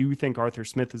quarterback, and I do think Arthur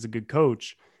Smith is a good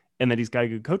coach and that he's got a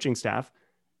good coaching staff,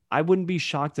 I wouldn't be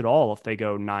shocked at all if they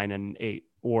go 9-8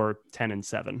 or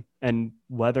 10-7. And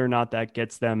whether or not that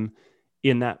gets them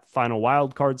in that final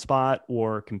wild card spot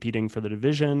or competing for the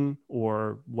division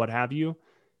or what have you,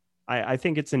 I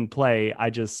think it's in play.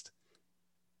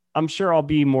 I'm sure I'll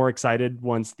be more excited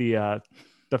once the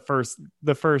first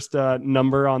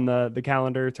number on the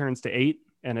calendar turns to 8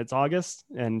 and it's August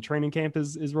and training camp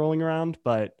is rolling around,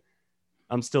 but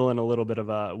I'm still in a little bit of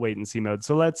a wait and see mode.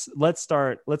 So let's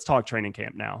talk training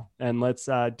camp now, and let's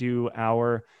do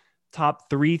our top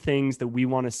 3 things that we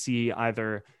want to see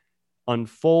either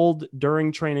unfold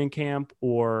during training camp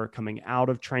or coming out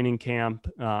of training camp.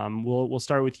 We'll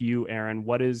start with you, Aaron.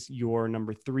 What is your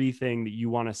number 3 thing that you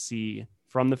want to see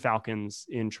from the Falcons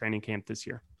in training camp this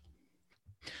year?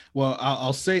 Well,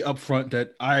 I'll say up front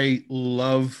that I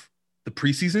love the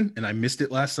preseason, and I missed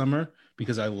it last summer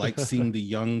because I like seeing the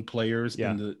young players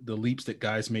and the leaps that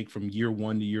guys make from year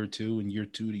 1 to year 2 and year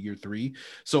 2 to year 3.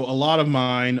 So a lot of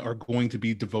mine are going to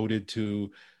be devoted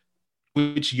to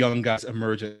which young guys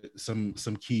emerge at some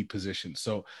key positions.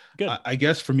 So I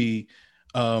guess for me,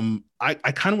 I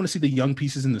kind of want to see the young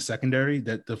pieces in the secondary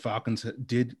that the Falcons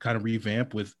did kind of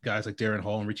revamp with guys like Darren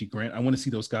Hall and Richie Grant. I want to see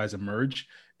those guys emerge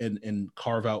and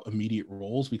carve out immediate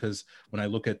roles, because when I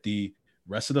look at the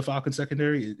rest of the Falcons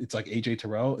secondary, it's like AJ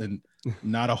Terrell and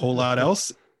not a whole lot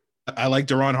else. I like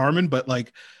Daron Harmon, but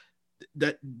like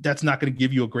that's not going to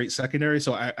give you a great secondary.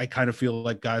 So I kind of feel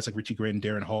like guys like Richie Grant and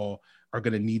Darren Hall are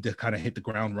going to need to kind of hit the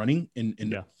ground running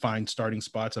and find starting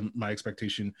spots. My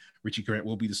expectation, Richie Grant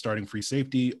will be the starting free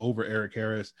safety over Eric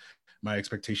Harris. My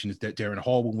expectation is that Darren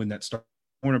Hall will win that start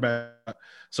cornerback.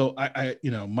 So I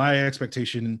my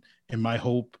expectation and my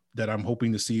hope that I'm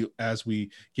hoping to see as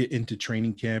we get into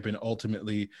training camp and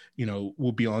ultimately,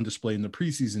 will be on display in the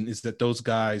preseason, is that those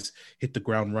guys hit the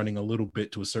ground running a little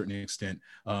bit to a certain extent.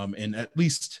 And at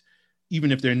least,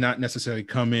 even if they're not necessarily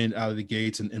come in out of the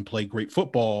gates and play great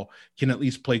football, can at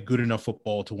least play good enough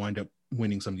football to wind up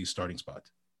winning some of these starting spots.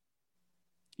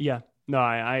 Yeah, no,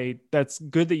 I that's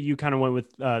good that you kind of went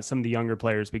with some of the younger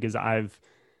players, because I've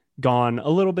gone a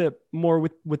little bit more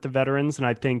with the veterans. And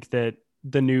I think that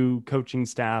the new coaching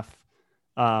staff,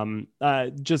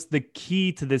 just the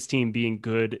key to this team being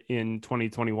good in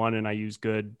 2021. And I use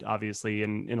good, obviously,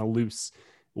 in a loose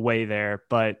way there,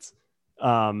 but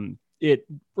it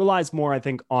relies more, I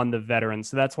think, on the veterans.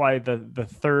 So that's why the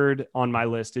third on my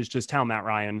list is just how Matt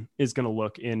Ryan is going to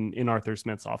look in Arthur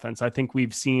Smith's offense. I think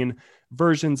we've seen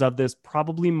versions of this,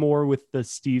 probably more with the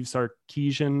Steve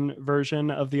Sarkisian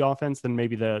version of the offense than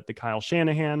maybe the Kyle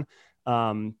Shanahan.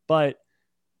 But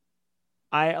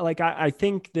I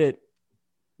think that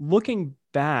looking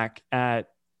back at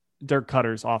Dirk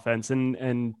Cutter's offense,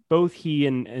 and both he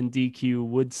and DQ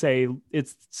would say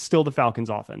it's still the Falcons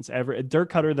offense. Dirk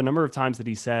Cutter, the number of times that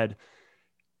he said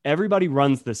everybody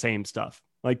runs the same stuff,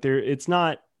 like it's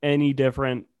not any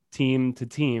different team to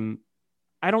team.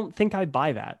 I don't think I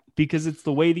buy that, because it's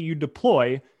the way that you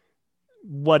deploy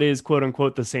what is quote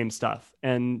unquote the same stuff,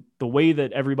 and the way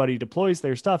that everybody deploys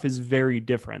their stuff is very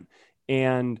different.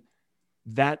 And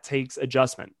that takes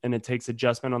adjustment, and it takes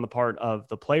adjustment on the part of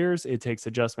the players. It takes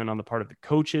adjustment on the part of the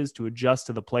coaches to adjust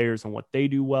to the players and what they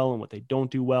do well and what they don't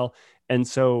do well. And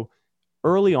so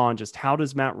early on, just how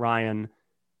does Matt Ryan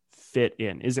fit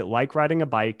in? Is it like riding a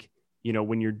bike?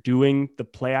 When you're doing the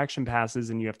play action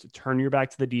passes and you have to turn your back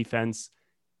to the defense,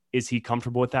 is he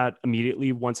comfortable with that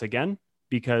immediately once again?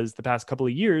 Because the past couple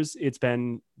of years, it's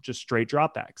been just straight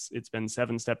dropbacks. It's been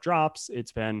 7-step drops.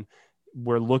 It's been,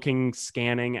 we're looking,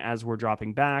 scanning as we're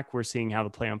dropping back. We're seeing how the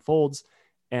play unfolds.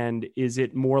 And is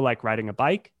it more like riding a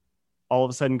bike, all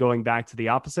of a sudden going back to the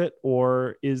opposite,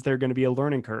 or is there going to be a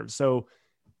learning curve? So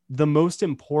the most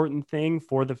important thing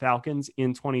for the Falcons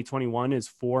in 2021 is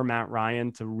for Matt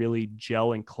Ryan to really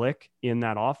gel and click in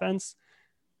that offense.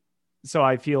 So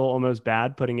I feel almost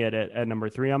bad putting it at number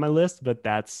 3 on my list, but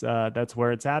that's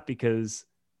where it's at, because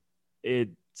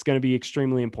it's going to be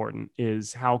extremely important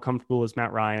is how comfortable is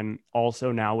Matt Ryan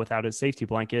also now without his safety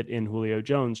blanket in Julio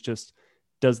Jones. Just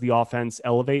does the offense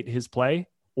elevate his play,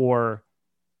 or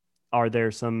are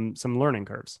there some learning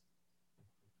curves?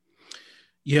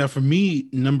 Yeah, for me,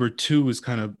 number 2 is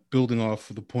kind of building off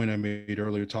of the point I made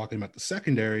earlier, talking about the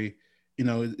secondary.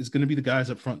 It's going to be the guys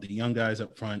up front, the young guys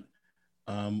up front,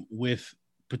 with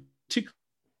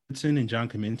particularly and John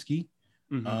Kaminsky.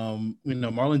 Mm-hmm.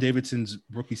 Marlon Davidson's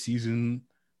rookie season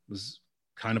was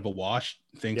kind of a wash,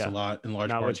 thanks a lot in large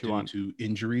part due to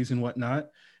injuries and whatnot.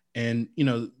 And,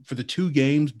 for the 2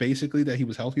 games basically that he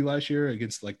was healthy last year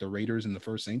against like the Raiders in the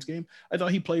first Saints game, I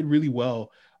thought he played really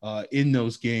well in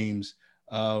those games.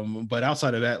 But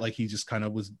outside of that, like, he just kind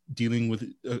of was dealing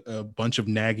with a bunch of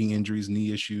nagging injuries,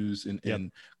 knee issues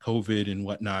and COVID and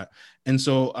whatnot. And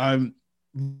so I'm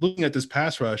looking at this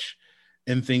pass rush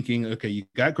and thinking, okay, you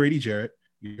got Grady Jarrett.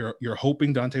 You're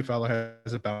hoping Dante Fowler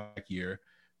has a back year,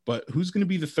 but who's going to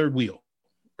be the third wheel,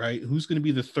 right? Who's going to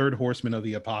be the third horseman of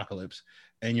the apocalypse?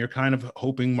 And you're kind of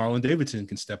hoping Marlon Davidson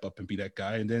can step up and be that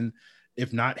guy. And then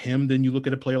if not him, then you look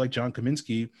at a player like John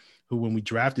Kaminsky, who when we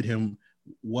drafted him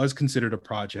was considered a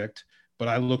project, but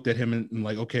I looked at him and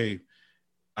like, okay,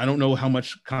 I don't know how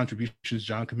much contributions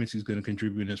John Kaminsky is going to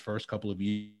contribute in his first couple of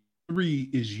years. 3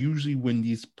 is usually when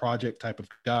these project type of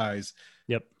guys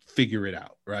figure it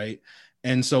out, right?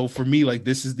 And so for me, like,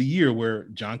 this is the year where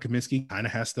John Kaminsky kind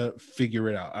of has to figure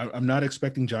it out. I'm not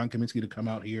expecting John Kaminsky to come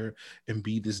out here and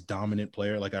be this dominant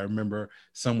player. Like, I remember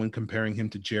someone comparing him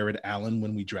to Jared Allen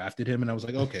when we drafted him, and I was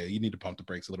like, okay, you need to pump the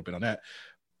brakes a little bit on that.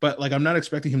 But like, I'm not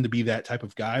expecting him to be that type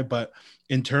of guy. But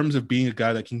in terms of being a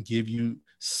guy that can give you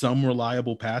some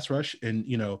reliable pass rush, and,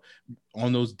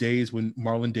 on those days when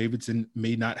Marlon Davidson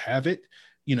may not have it,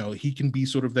 he can be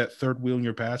sort of that third wheel in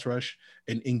your pass rush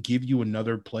and give you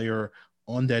another player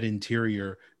on that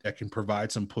interior that can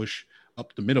provide some push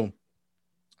up the middle.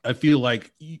 I feel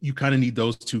like you kind of need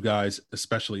those two guys,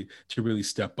 especially to really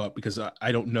step up, because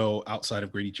I don't know outside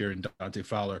of Grady Jarrett and Dante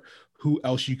Fowler, who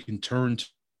else you can turn to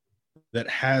that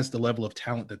has the level of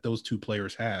talent that those two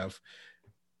players have.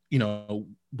 You know,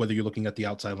 whether you're looking at the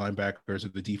outside linebackers or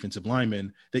the defensive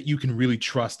linemen, that you can really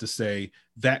trust to say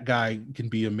that guy can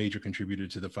be a major contributor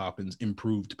to the Falcons'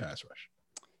 improved pass rush.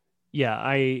 Yeah,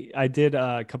 I did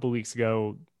a couple of weeks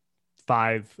ago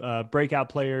 5 breakout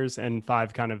players and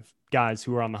 5 kind of guys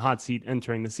who were on the hot seat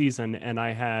entering the season. And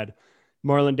I had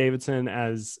Marlon Davidson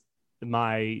as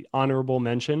my honorable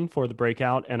mention for the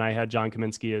breakout, and I had John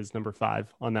Kaminsky as number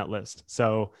 5 on that list.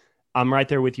 So I'm right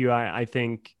there with you. I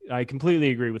think I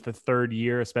completely agree with the third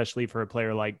year, especially for a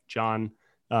player like John.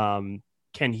 Can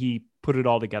he put it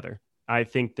all together? I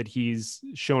think that he's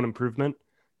shown improvement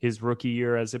his rookie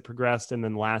year as it progressed. And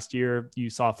then last year you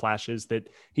saw flashes that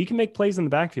he can make plays in the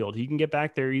backfield. He can get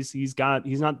back there. He's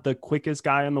not the quickest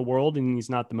guy in the world, and he's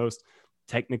not the most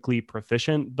technically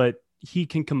proficient, but he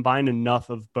can combine enough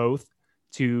of both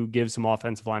to give some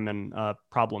offensive linemen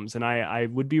problems. And I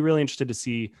would be really interested to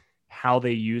see how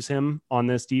they use him on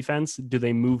this defense. Do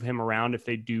they move him around if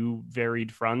they do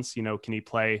varied fronts? You know, can he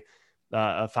play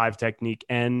a 5 technique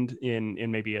end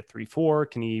in maybe a 3-4?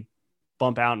 Can he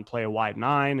bump out and play a wide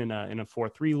 9 in a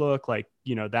 4-3 look, like,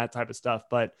 you know, that type of stuff?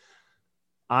 But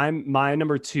my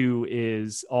number 2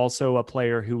 is also a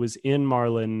player who was in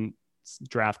Marlon's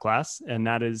draft class, and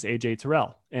that is AJ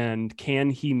Terrell. And can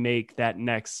he make that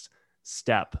next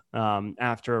step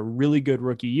after a really good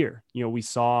rookie year? You know, we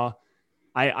saw,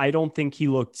 I don't think he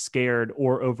looked scared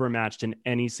or overmatched in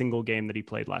any single game that he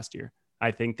played last year. I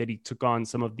think that he took on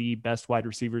some of the best wide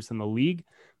receivers in the league,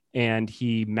 and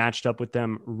he matched up with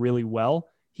them really well.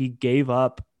 He gave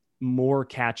up more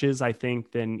catches, I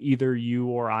think, than either you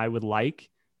or I would like.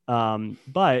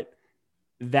 But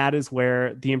that is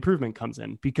where the improvement comes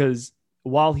in, because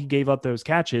while he gave up those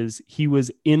catches, he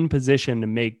was in position to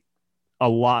make a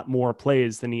lot more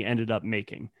plays than he ended up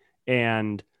making.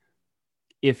 And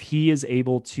if he is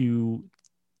able to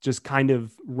just kind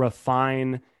of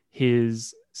refine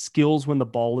his skills when the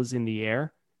ball is in the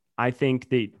air, I think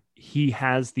that he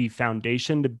has the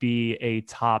foundation to be a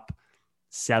top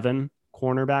 7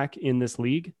 cornerback in this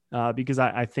league, because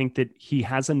I think that he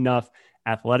has enough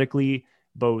athletically,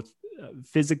 both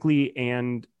physically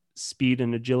and speed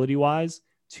and agility wise,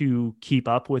 to keep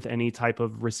up with any type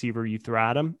of receiver you throw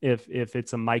at him. If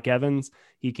it's a Mike Evans,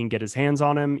 he can get his hands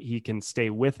on him. He can stay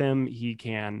with him. He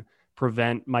can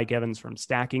prevent Mike Evans from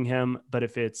stacking him. But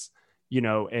if it's, you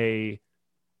know, a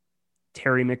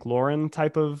Terry McLaurin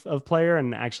type of player,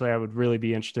 and actually I would really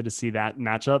be interested to see that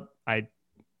matchup. I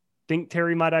think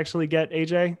Terry might actually get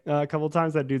AJ a couple of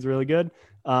times. That dude's really good.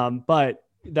 But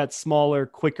that smaller,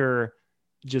 quicker,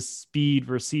 just speed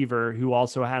receiver who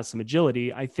also has some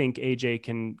agility, I think AJ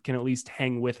can at least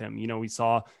hang with him. You know, we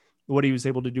saw what he was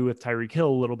able to do with Tyreek Hill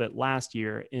a little bit last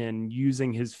year in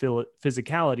using his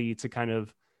physicality to kind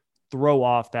of throw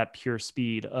off that pure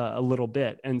speed a little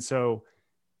bit. And so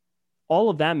all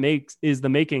of that is the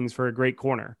makings for a great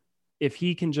corner. If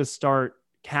he can just start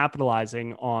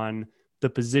capitalizing on the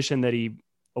position that he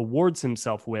awards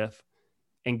himself with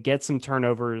and get some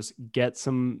turnovers, get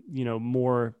some, you know,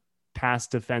 more pass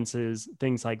defenses,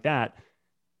 things like that,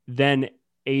 then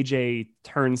AJ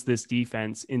turns this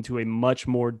defense into a much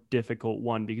more difficult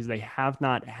one, because they have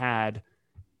not had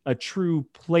a true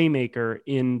playmaker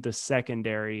in the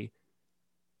secondary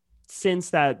since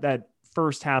that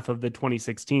first half of the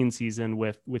 2016 season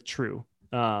with True.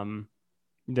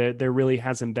 There really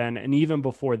hasn't been. And even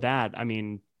before that, I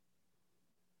mean,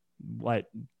 what,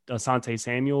 Asante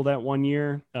Samuel that one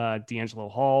year, D'Angelo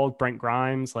Hall, Brent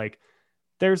Grimes, like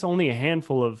there's only a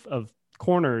handful of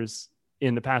corners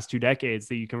in the past 2 decades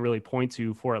that you can really point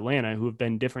to for Atlanta who have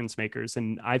been difference makers.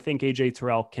 And I think AJ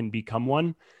Terrell can become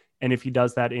one. And if he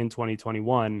does that in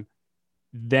 2021,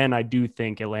 then I do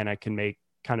think Atlanta can make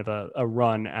kind of a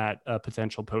run at a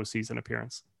potential postseason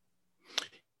appearance.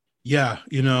 Yeah,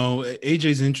 you know,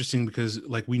 AJ's interesting because,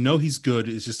 like, we know he's good.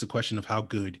 It's just a question of how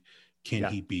good can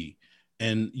he be.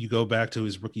 And you go back to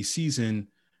his rookie season,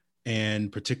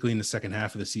 and particularly in the second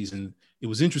half of the season, it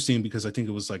was interesting because I think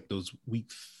it was like those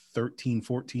week 13,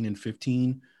 14, and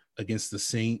 15 against the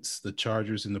Saints, the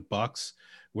Chargers, and the Bucks,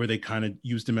 where they kind of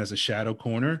used him as a shadow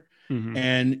corner. Mm-hmm.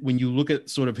 And when you look at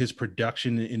sort of his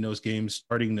production in those games,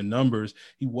 starting the numbers,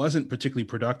 he wasn't particularly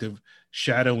productive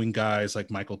shadowing guys like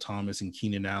Michael Thomas and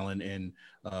Keenan Allen and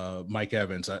Mike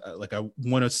Evans. I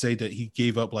want to say that he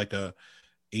gave up like a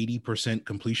 80%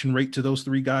 completion rate to those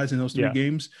 3 guys in those 3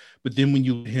 games. But then when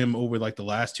you him over like the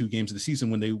last 2 games of the season,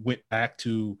 when they went back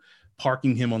to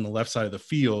parking him on the left side of the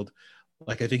field,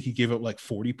 like I think he gave up like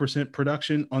 40%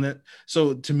 production on that.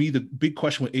 So to me, the big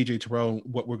question with AJ Terrell,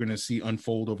 what we're going to see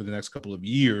unfold over the next couple of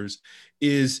years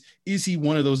is he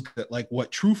one of those that, like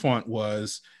what Trufant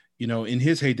was, in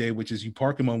his heyday, which is you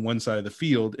park him on one side of the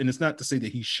field. And it's not to say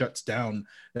that he shuts down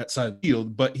that side of the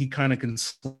field, but he kind of can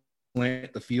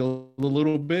slant the field a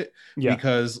little bit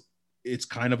because it's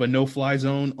kind of a no-fly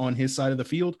zone on his side of the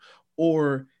field.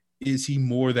 Or is he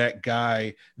more that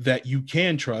guy that you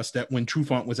can trust, that when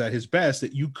Trufant was at his best,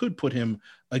 that you could put him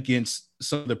against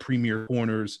some of the premier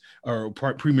corners or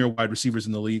premier wide receivers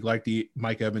in the league, like the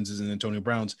Mike Evanses and Antonio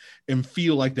Browns, and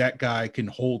feel like that guy can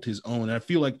hold his own? And I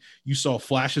feel like you saw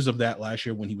flashes of that last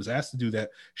year when he was asked to do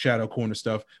that shadow corner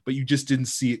stuff, but you just didn't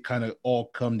see it kind of all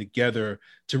come together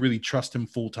to really trust him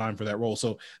full time for that role.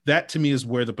 So that to me is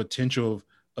where the potential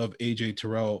of AJ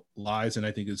Terrell lies. And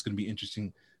I think it's going to be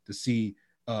interesting to see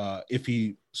if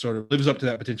he sort of lives up to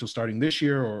that potential starting this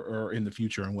year or in the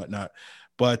future and whatnot.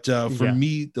 But for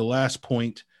me, the last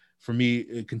point for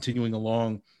me, continuing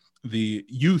along the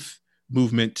youth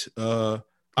movement,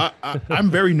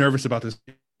 I'm very nervous about this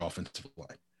offensive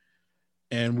line.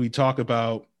 And we talk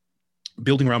about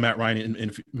building around Matt Ryan,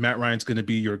 and if Matt Ryan's going to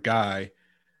be your guy,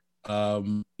 I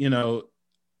don't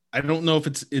know if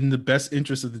it's in the best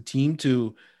interest of the team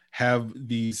to have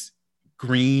these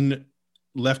green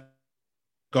left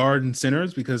guard and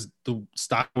centers, because the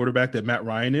stock quarterback that Matt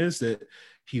Ryan is, that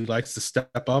he likes to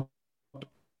step up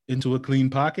into a clean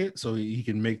pocket so he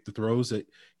can make the throws that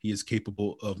he is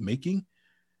capable of making.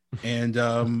 And,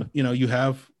 you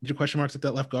have your question marks at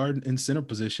that left guard and center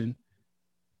position.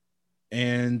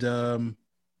 And,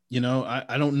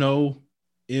 I don't know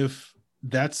if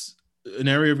that's an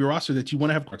area of your roster that you want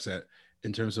to have marks at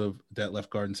in terms of that left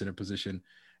guard and center position.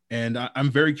 And I'm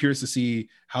very curious to see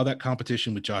how that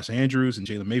competition with Josh Andrews and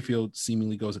Jalen Mayfield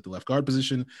seemingly goes at the left guard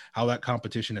position, how that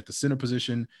competition at the center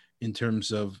position in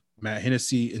terms of Matt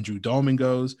Hennessy and Drew Dahlman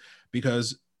goes,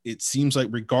 because it seems like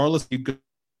regardless, the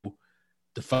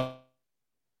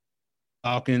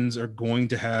Falcons are going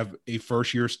to have a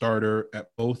first-year starter at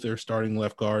both their starting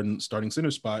left guard and starting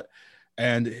center spot.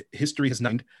 And history has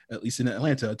named, at least in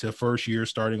Atlanta, to first-year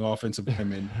starting offensive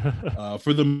linemen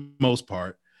for the most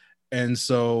part. And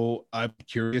so I'm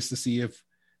curious to see if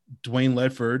Dwayne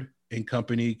Ledford and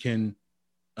company can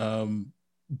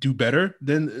do better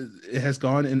than it has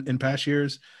gone in past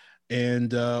years.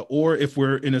 And or if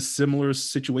we're in a similar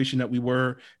situation that we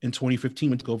were in 2015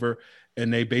 when took over,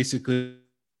 and they basically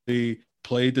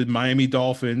played the Miami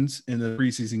Dolphins in the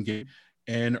preseason game,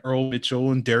 and Earl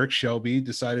Mitchell and Derek Shelby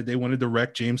decided they wanted to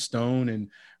wreck James Stone and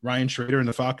Ryan Schrader, and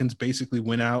the Falcons basically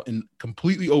went out and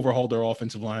completely overhauled their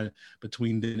offensive line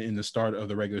between then and the start of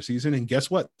the regular season. And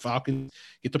guess what? Falcons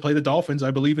get to play the Dolphins,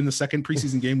 I believe, in the second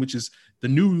preseason game, which is the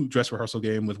new dress rehearsal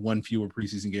game with one fewer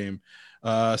preseason game.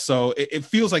 So it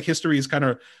feels like history is kind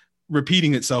of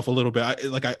repeating itself a little bit.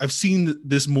 I've seen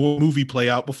this movie play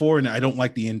out before, and I don't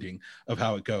like the ending of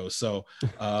how it goes. So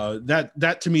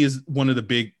that to me is one of the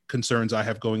big concerns I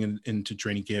have going into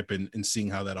training camp and seeing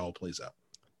how that all plays out.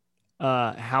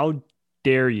 How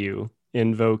dare you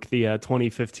invoke the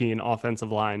 2015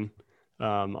 offensive line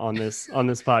on this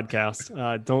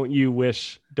podcast? Don't you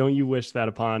wish that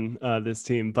upon this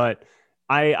team? But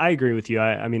I agree with you.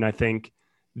 I mean, I think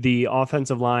the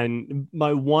offensive line,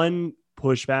 my one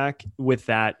pushback with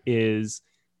that is,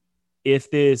 if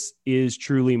this is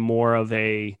truly more of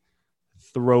a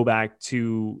throwback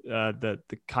to the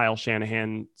Kyle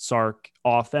Shanahan Sark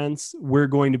offense, we're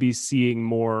going to be seeing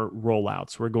more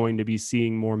rollouts. We're going to be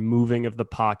seeing more moving of the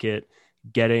pocket,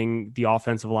 getting the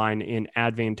offensive line in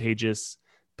advantageous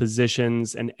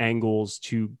positions and angles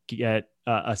to get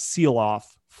a seal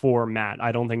off for Matt.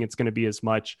 I don't think it's going to be as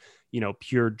much,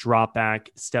 pure drop back,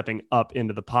 stepping up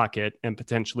into the pocket and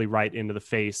potentially right into the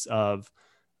face of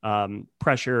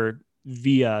pressure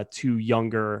via two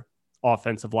younger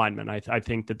offensive linemen. I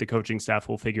think that the coaching staff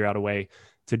will figure out a way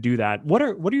to do that. What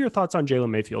are your thoughts on Jalen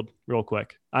Mayfield real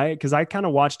quick? Because I kind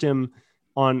of watched him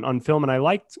on film and I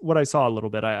liked what I saw a little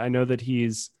bit. I know that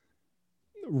he's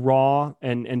raw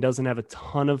and doesn't have a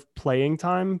ton of playing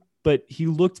time, but he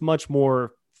looked much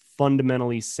more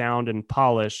fundamentally sound and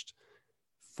polished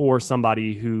for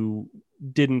somebody who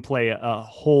didn't play a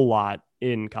whole lot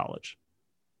in college.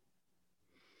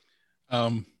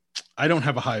 I don't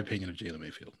have a high opinion of Jalen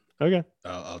Mayfield. Okay.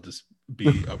 I'll just be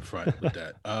upfront with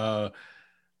that.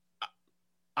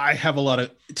 I have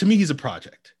to me, he's a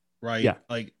project, right? Yeah.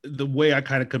 Like the way I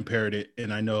kind of compared it,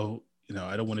 and I know,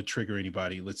 I don't want to trigger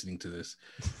anybody listening to this,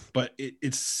 but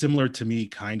it's similar to me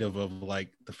kind of like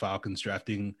the Falcons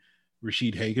drafting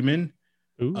Rashid Hageman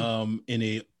in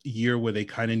a year where they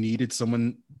kind of needed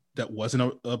someone that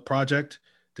wasn't a project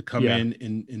to come Yeah.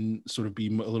 in and sort of be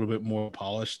a little bit more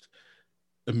polished,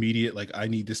 immediate. Like, I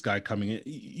need this guy coming in.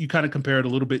 You kind of compare it a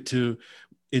little bit to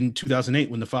in 2008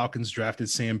 when the Falcons drafted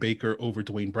Sam Baker over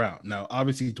Dwayne Brown. Now,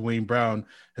 obviously, Dwayne Brown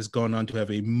has gone on to have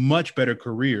a much better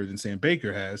career than Sam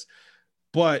Baker has,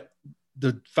 but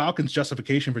the Falcons'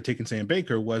 justification for taking Sam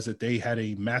Baker was that they had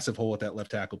a massive hole at that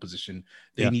left tackle position.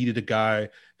 They needed a guy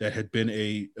that had been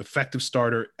a effective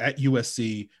starter at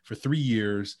USC for 3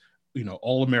 years,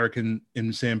 All-American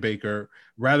in Sam Baker,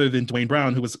 rather than Dwayne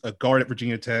Brown, who was a guard at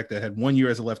Virginia Tech that had 1 year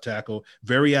as a left tackle,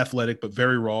 very athletic, but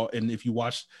very raw. And if you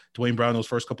watch Dwayne Brown those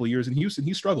first couple of years in Houston,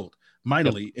 he struggled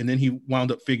mightily, and then he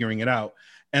wound up figuring it out.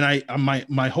 And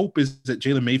my hope is that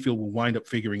Jalen Mayfield will wind up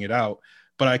figuring it out,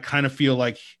 but I kind of feel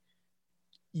like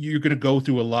you're going to go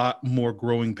through a lot more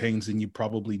growing pains than you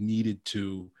probably needed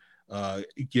to,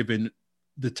 given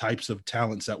the types of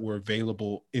talents that were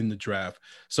available in the draft.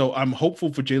 So I'm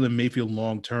hopeful for Jalen Mayfield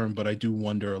long-term, but I do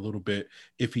wonder a little bit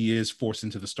if he is forced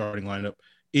into the starting lineup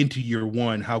into year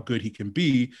one, how good he can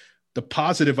be. The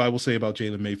positive I will say about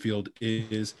Jalen Mayfield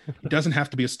is he doesn't have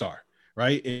to be a star,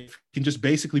 right? It can just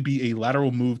basically be a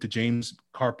lateral move to James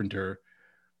Carpenter.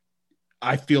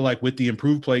 I feel like with the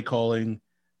improved play calling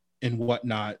and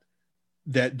whatnot,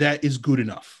 that is good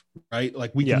enough, right?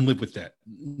 Like, we can live with that.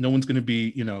 No one's going to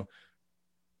be,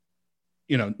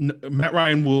 Matt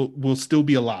Ryan will still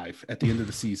be alive at the end of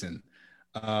the season.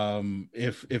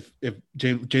 If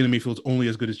Jalen Mayfield's only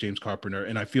as good as James Carpenter,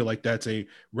 and I feel like that's a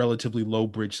relatively low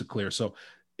bridge to clear. So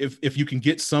if you can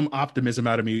get some optimism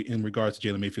out of me in regards to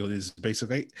Jalen Mayfield, is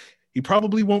basically he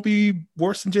probably won't be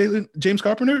worse than James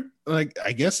Carpenter. Like,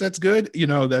 I guess that's good.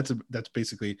 That's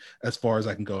basically as far as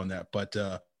I can go on that. But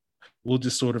we'll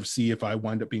just sort of see if I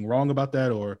wind up being wrong about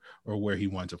that or where he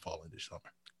winds up falling this summer.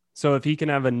 So if he can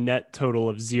have a net total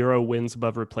of 0 wins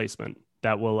above replacement,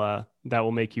 that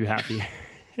will make you happy.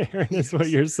 Aaron, is what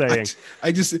you're saying.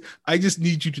 I just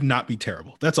need you to not be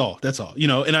terrible. That's all.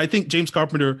 And I think James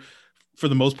Carpenter, for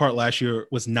the most part, last year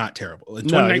was not terrible. In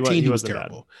 2019, he was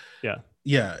terrible. Bad.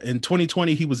 Yeah. In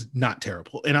 2020, he was not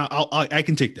terrible. And I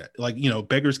can take that. Like,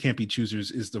 beggars can't be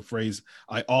choosers is the phrase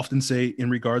I often say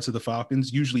in regards to the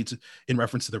Falcons. Usually it's in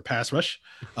reference to their pass rush.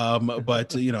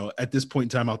 But at this point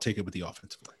in time, I'll take it with the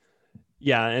offensive line.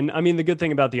 Yeah. And I mean, the good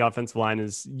thing about the offensive line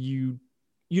is you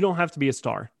don't have to be a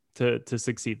star to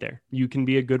succeed there. You can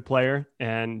be a good player,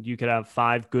 and you could have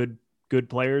 5 good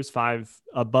players, 5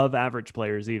 above average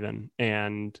players even,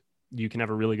 and you can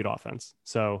have a really good offense.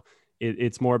 So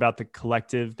it's more about the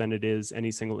collective than it is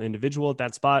any single individual at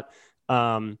that spot.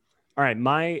 All right.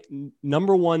 My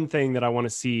number one thing that I want to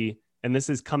see, and this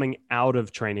is coming out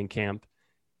of training camp,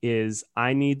 is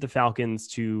I need the Falcons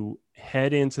to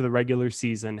head into the regular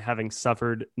season having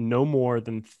suffered no more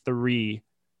than 3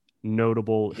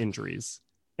 notable injuries.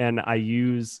 And I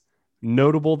use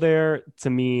notable there to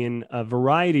mean a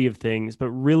variety of things, but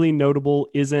really notable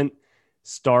isn't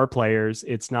star players.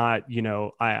 It's not,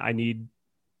 I need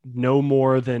no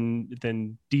more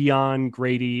than Dion,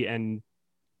 Grady, and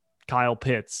Kyle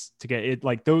Pitts to get it.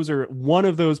 Like, those are one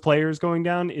of those players going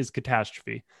down is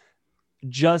catastrophe.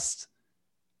 Just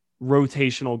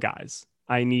rotational guys.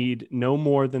 I need no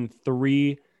more than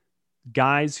 3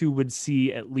 guys who would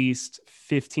see at least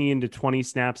 15 to 20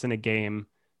 snaps in a game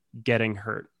getting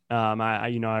hurt.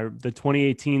 The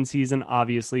 2018 season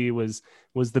obviously was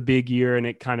the big year, and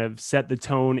it kind of set the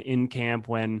tone in camp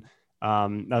when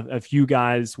a few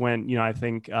guys went, I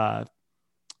think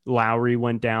Lowry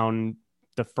went down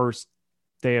the first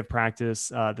day of practice,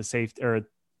 the safety, or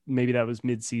maybe that was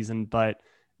mid-season, but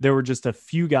there were just a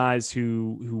few guys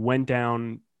who went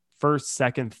down first,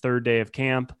 second, third day of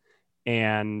camp,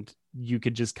 and you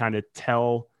could just kind of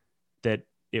tell that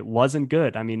it wasn't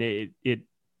good. I mean, it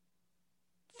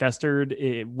festered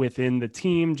within the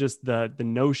team, just the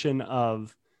notion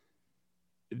of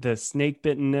the snake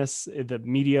bittenness, the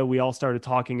media, we all started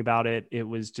talking about it. It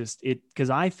was just because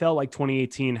I felt like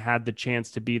 2018 had the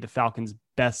chance to be the Falcons'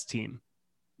 best team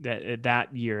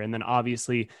that year. And then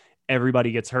obviously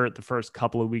everybody gets hurt the first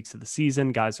couple of weeks of the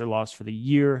season. Guys are lost for the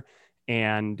year,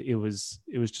 and it was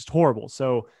just horrible.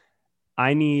 So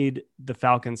I need the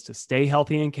Falcons to stay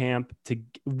healthy in camp.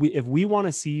 If we want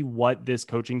to see what this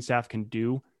coaching staff can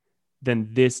do, then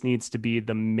this needs to be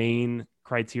the main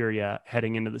criteria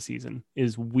heading into the season.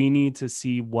 Is we need to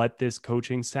see what this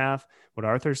coaching staff, what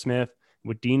Arthur Smith,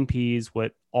 what Dean Pease,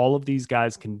 what all of these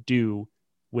guys can do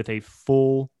with a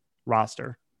full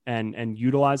roster and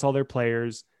utilize all their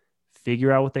players,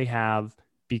 figure out what they have.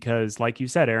 Because like you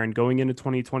said, Aaron, going into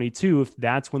 2022, if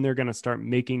that's when they're going to start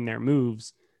making their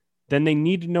moves, then they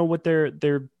need to know what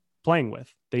they're playing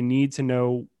with. They need to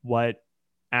know what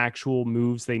actual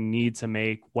moves they need to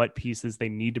make, what pieces they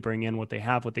need to bring in, what they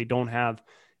have, what they don't have.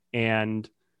 And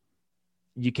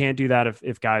you can't do that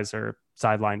if guys are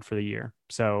sidelined for the year.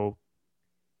 So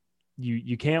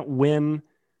you can't win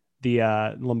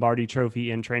the Lombardi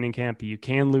Trophy in training camp, but you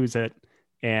can lose it.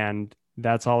 And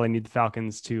that's all I need the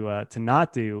Falcons to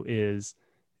not do is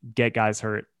get guys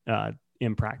hurt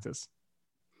in practice.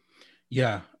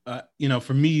 Yeah.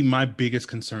 For me, my biggest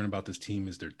concern about this team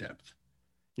is their depth.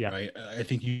 Yeah. Right. I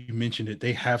think you mentioned it.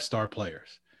 They have star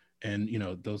players, and,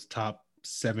 those top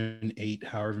 7, 8,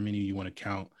 however many you want to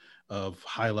count of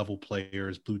high level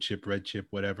players, blue chip, red chip,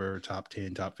 whatever, top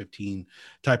 10, top 15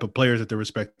 type of players at their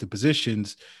respective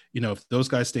positions. If those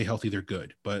guys stay healthy, they're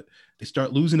good, but they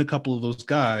start losing a couple of those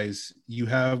guys. You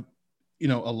have, a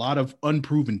lot of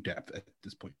unproven depth at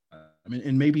this point.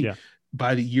 And maybe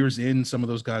by the year's end, some of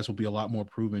those guys will be a lot more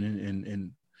proven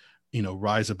and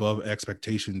rise above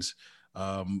expectations.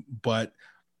 But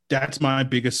that's my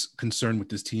biggest concern with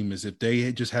this team is if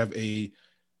they just have a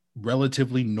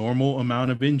relatively normal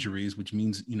amount of injuries, which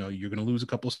means, you're going to lose a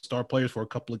couple of star players for a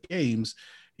couple of games,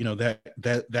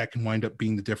 that can wind up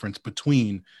being the difference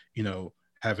between,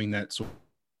 having that sort of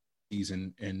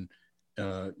season and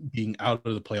being out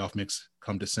of the playoff mix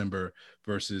come December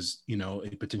versus,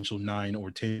 a potential 9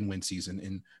 or 10 win season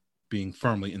and being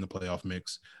firmly in the playoff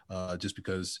mix just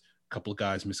because a couple of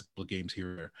guys miss a couple of games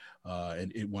here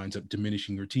and it winds up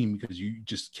diminishing your team because you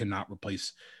just cannot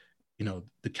replace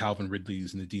the Calvin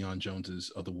Ridleys and the Deion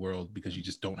Joneses of the world because you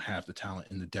just don't have the talent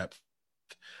and the depth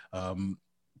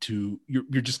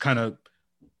you're just kind of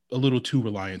a little too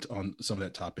reliant on some of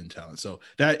that top end talent. So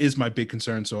that is my big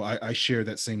concern. So I share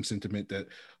that same sentiment that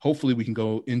hopefully we can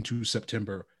go into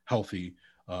September healthy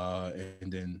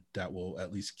and then that will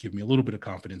at least give me a little bit of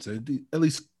confidence that at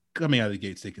least coming out of the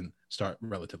gates, they can start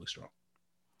relatively strong.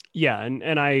 Yeah,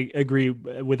 and I agree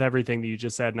with everything that you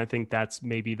just said, and I think that's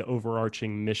maybe the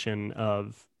overarching mission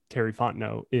of Terry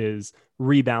Fontenot is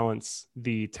rebalance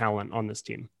the talent on this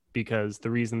team, because the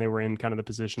reason they were in kind of the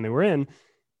position they were in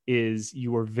is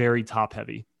you were very top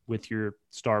heavy with your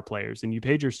star players, and you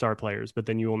paid your star players, but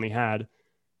then you only had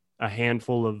a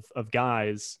handful of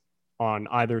guys on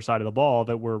either side of the ball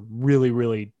that were really,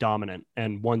 really dominant.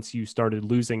 And once you started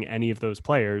losing any of those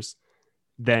players,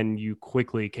 then you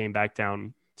quickly came back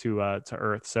down to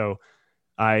earth. So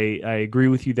I agree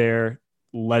with you there.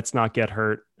 Let's not get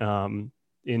hurt in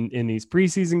these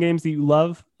preseason games that you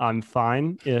love. I'm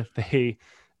fine if they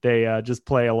just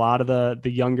play a lot of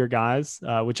the younger guys,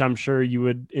 which I'm sure you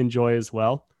would enjoy as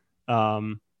well.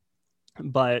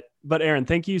 But Aaron,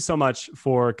 thank you so much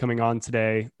for coming on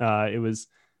today. It was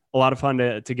a lot of fun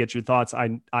to get your thoughts.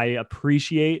 I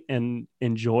appreciate and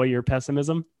enjoy your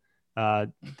pessimism.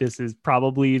 This is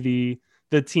probably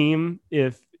the team,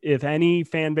 if any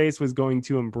fan base was going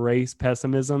to embrace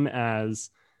pessimism as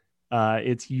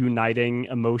its uniting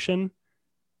emotion,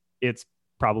 it's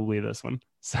probably this one.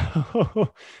 So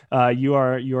you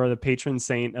are the patron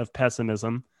saint of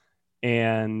pessimism,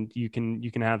 and you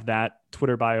can have that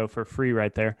Twitter bio for free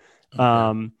right there.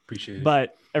 Appreciate it.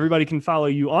 But everybody can follow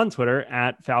you on Twitter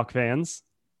at FalcFans,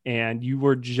 and you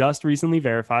were just recently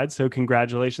verified, so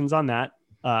congratulations on that.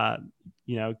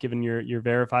 Given your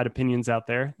verified opinions out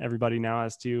there, everybody now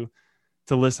has to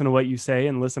listen to what you say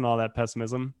and listen to all that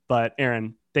pessimism. But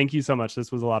Aaron, thank you so much.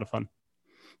 This was a lot of fun.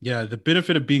 Yeah. The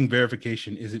benefit of being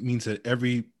verification is it means that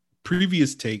every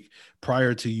previous take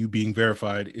prior to you being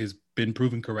verified is been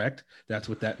proven correct. That's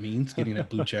what that means, getting that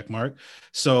blue check mark.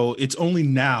 So it's only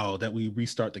now that we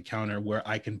restart the counter where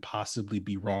I can possibly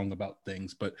be wrong about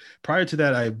things. But prior to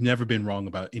that, I've never been wrong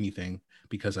about anything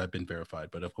because I've been verified.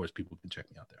 But of course, people can check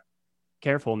me out there.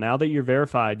 Careful. Now that you're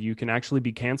verified, you can actually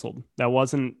be canceled. That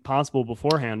wasn't possible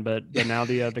beforehand, but now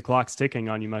the clock's ticking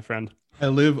on you, my friend. I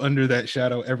live under that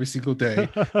shadow every single day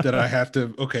that I have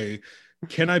to, okay,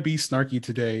 can I be snarky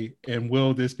today? And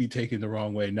will this be taken the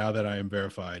wrong way now that I am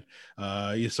verified?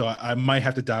 So I might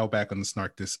have to dial back on the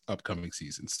snark this upcoming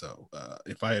season. So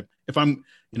if I'm,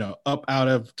 up out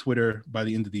of Twitter by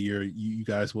the end of the year, you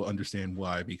guys will understand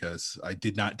why, because I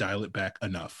did not dial it back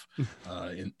enough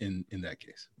in that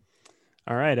case.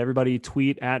 All right, everybody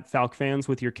tweet at FalcFans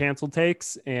with your canceled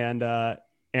takes. And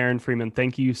Aaron Freeman,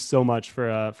 thank you so much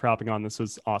for hopping on. This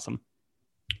was awesome.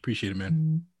 Appreciate it,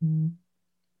 man.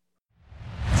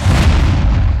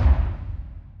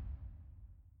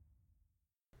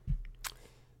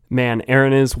 Man,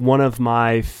 Aaron is one of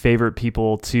my favorite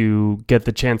people to get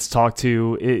the chance to talk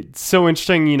to. It's so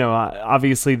interesting.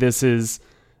 Obviously this is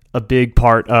a big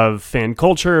part of fan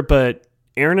culture, but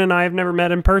Aaron and I have never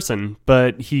met in person,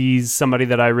 but he's somebody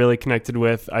that I really connected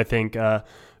with, I think,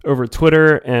 over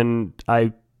Twitter. And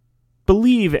I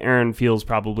believe Aaron feels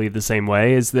probably the same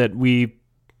way, is that we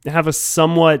have a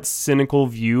somewhat cynical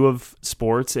view of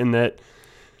sports in that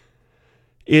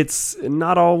it's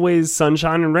not always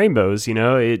sunshine and rainbows.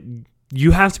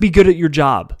 You have to be good at your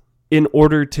job in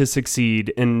order to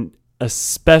succeed, and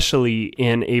especially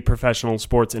in a professional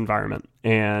sports environment.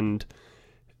 And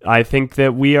I think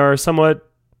that we are somewhat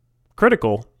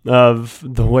critical of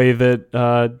the way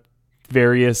that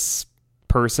various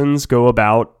persons go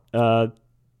about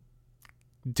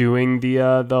doing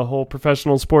the whole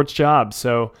professional sports job.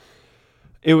 So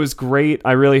it was great.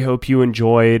 I really hope you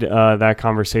enjoyed that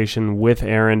conversation with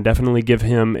Aaron. Definitely give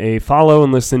him a follow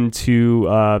and listen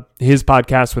to his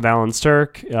podcast with Alan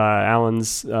Stirk.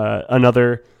 Alan's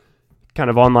another kind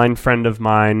of online friend of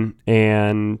mine.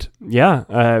 And yeah,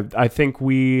 I think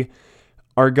we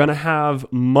are going to have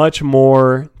much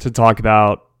more to talk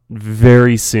about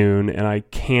very soon. And I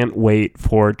can't wait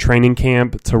for training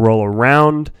camp to roll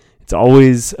around. It's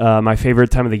always my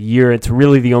favorite time of the year. It's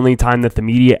really the only time that the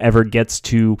media ever gets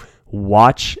to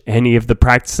watch any of the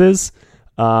practices.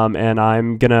 And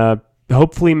I'm going to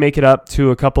hopefully make it up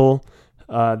to a couple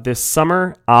this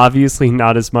summer. Obviously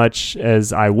not as much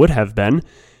as I would have been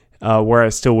where I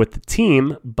was still with the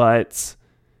team. But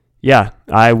yeah,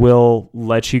 I will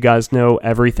let you guys know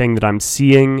everything that I'm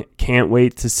seeing. Can't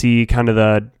wait to see kind of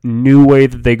the new way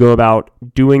that they go about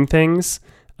doing things.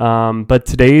 But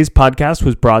today's podcast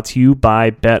was brought to you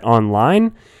by Bet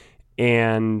Online,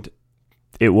 and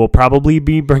it will probably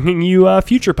be bringing you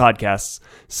future podcasts.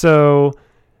 So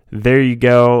there you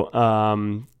go.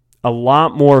 A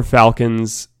lot more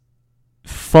Falcons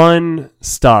fun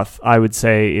stuff, I would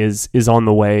say, is on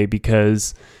the way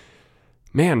because,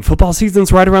 man, football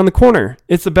season's right around the corner.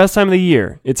 It's the best time of the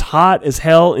year. It's hot as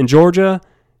hell in Georgia,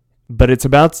 but it's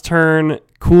about to turn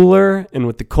cooler, and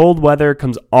with the cold weather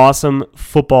comes awesome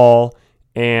football.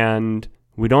 And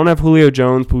we don't have Julio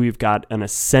Jones, but we've got an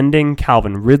ascending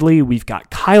Calvin Ridley. We've got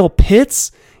Kyle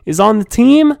Pitts is on the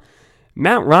team.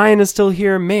 Matt Ryan is still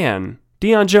here. Man,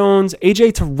 Deion Jones,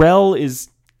 AJ Terrell is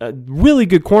a really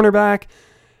good cornerback.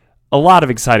 A lot of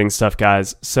exciting stuff,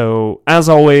 guys. So as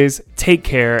always, take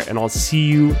care, and I'll see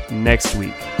you next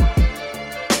week.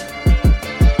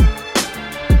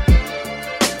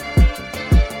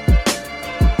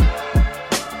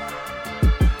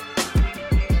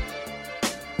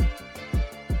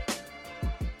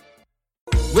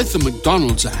 With the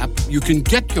McDonald's app, you can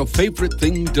get your favorite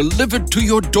thing delivered to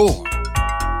your door.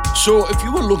 So if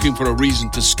you were looking for a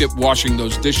reason to skip washing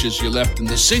those dishes you left in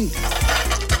the sink,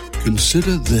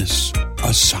 consider this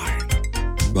a sign.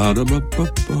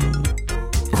 Ba-da-ba-ba-ba.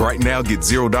 Right now, get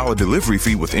 $0 delivery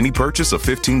fee with any purchase of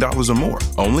 $15 or more,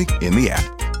 only in the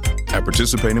app. At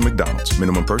participating McDonald's,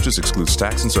 minimum purchase excludes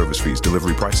tax and service fees.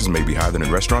 Delivery prices may be higher than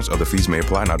in restaurants. Other fees may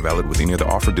apply, not valid with any other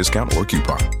offer, discount, or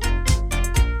coupon.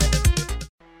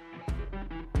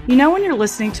 You know when you're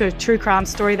listening to a true crime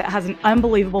story that has an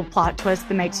unbelievable plot twist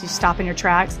that makes you stop in your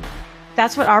tracks?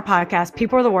 That's what our podcast,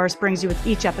 People Are the Worst, brings you with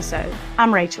each episode.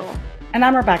 I'm Rachel. And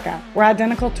I'm Rebecca. We're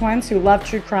identical twins who love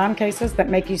true crime cases that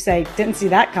make you say, didn't see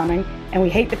that coming, and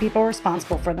we hate the people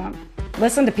responsible for them.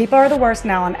 Listen to People Are the Worst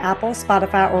now on Apple,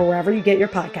 Spotify, or wherever you get your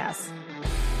podcasts.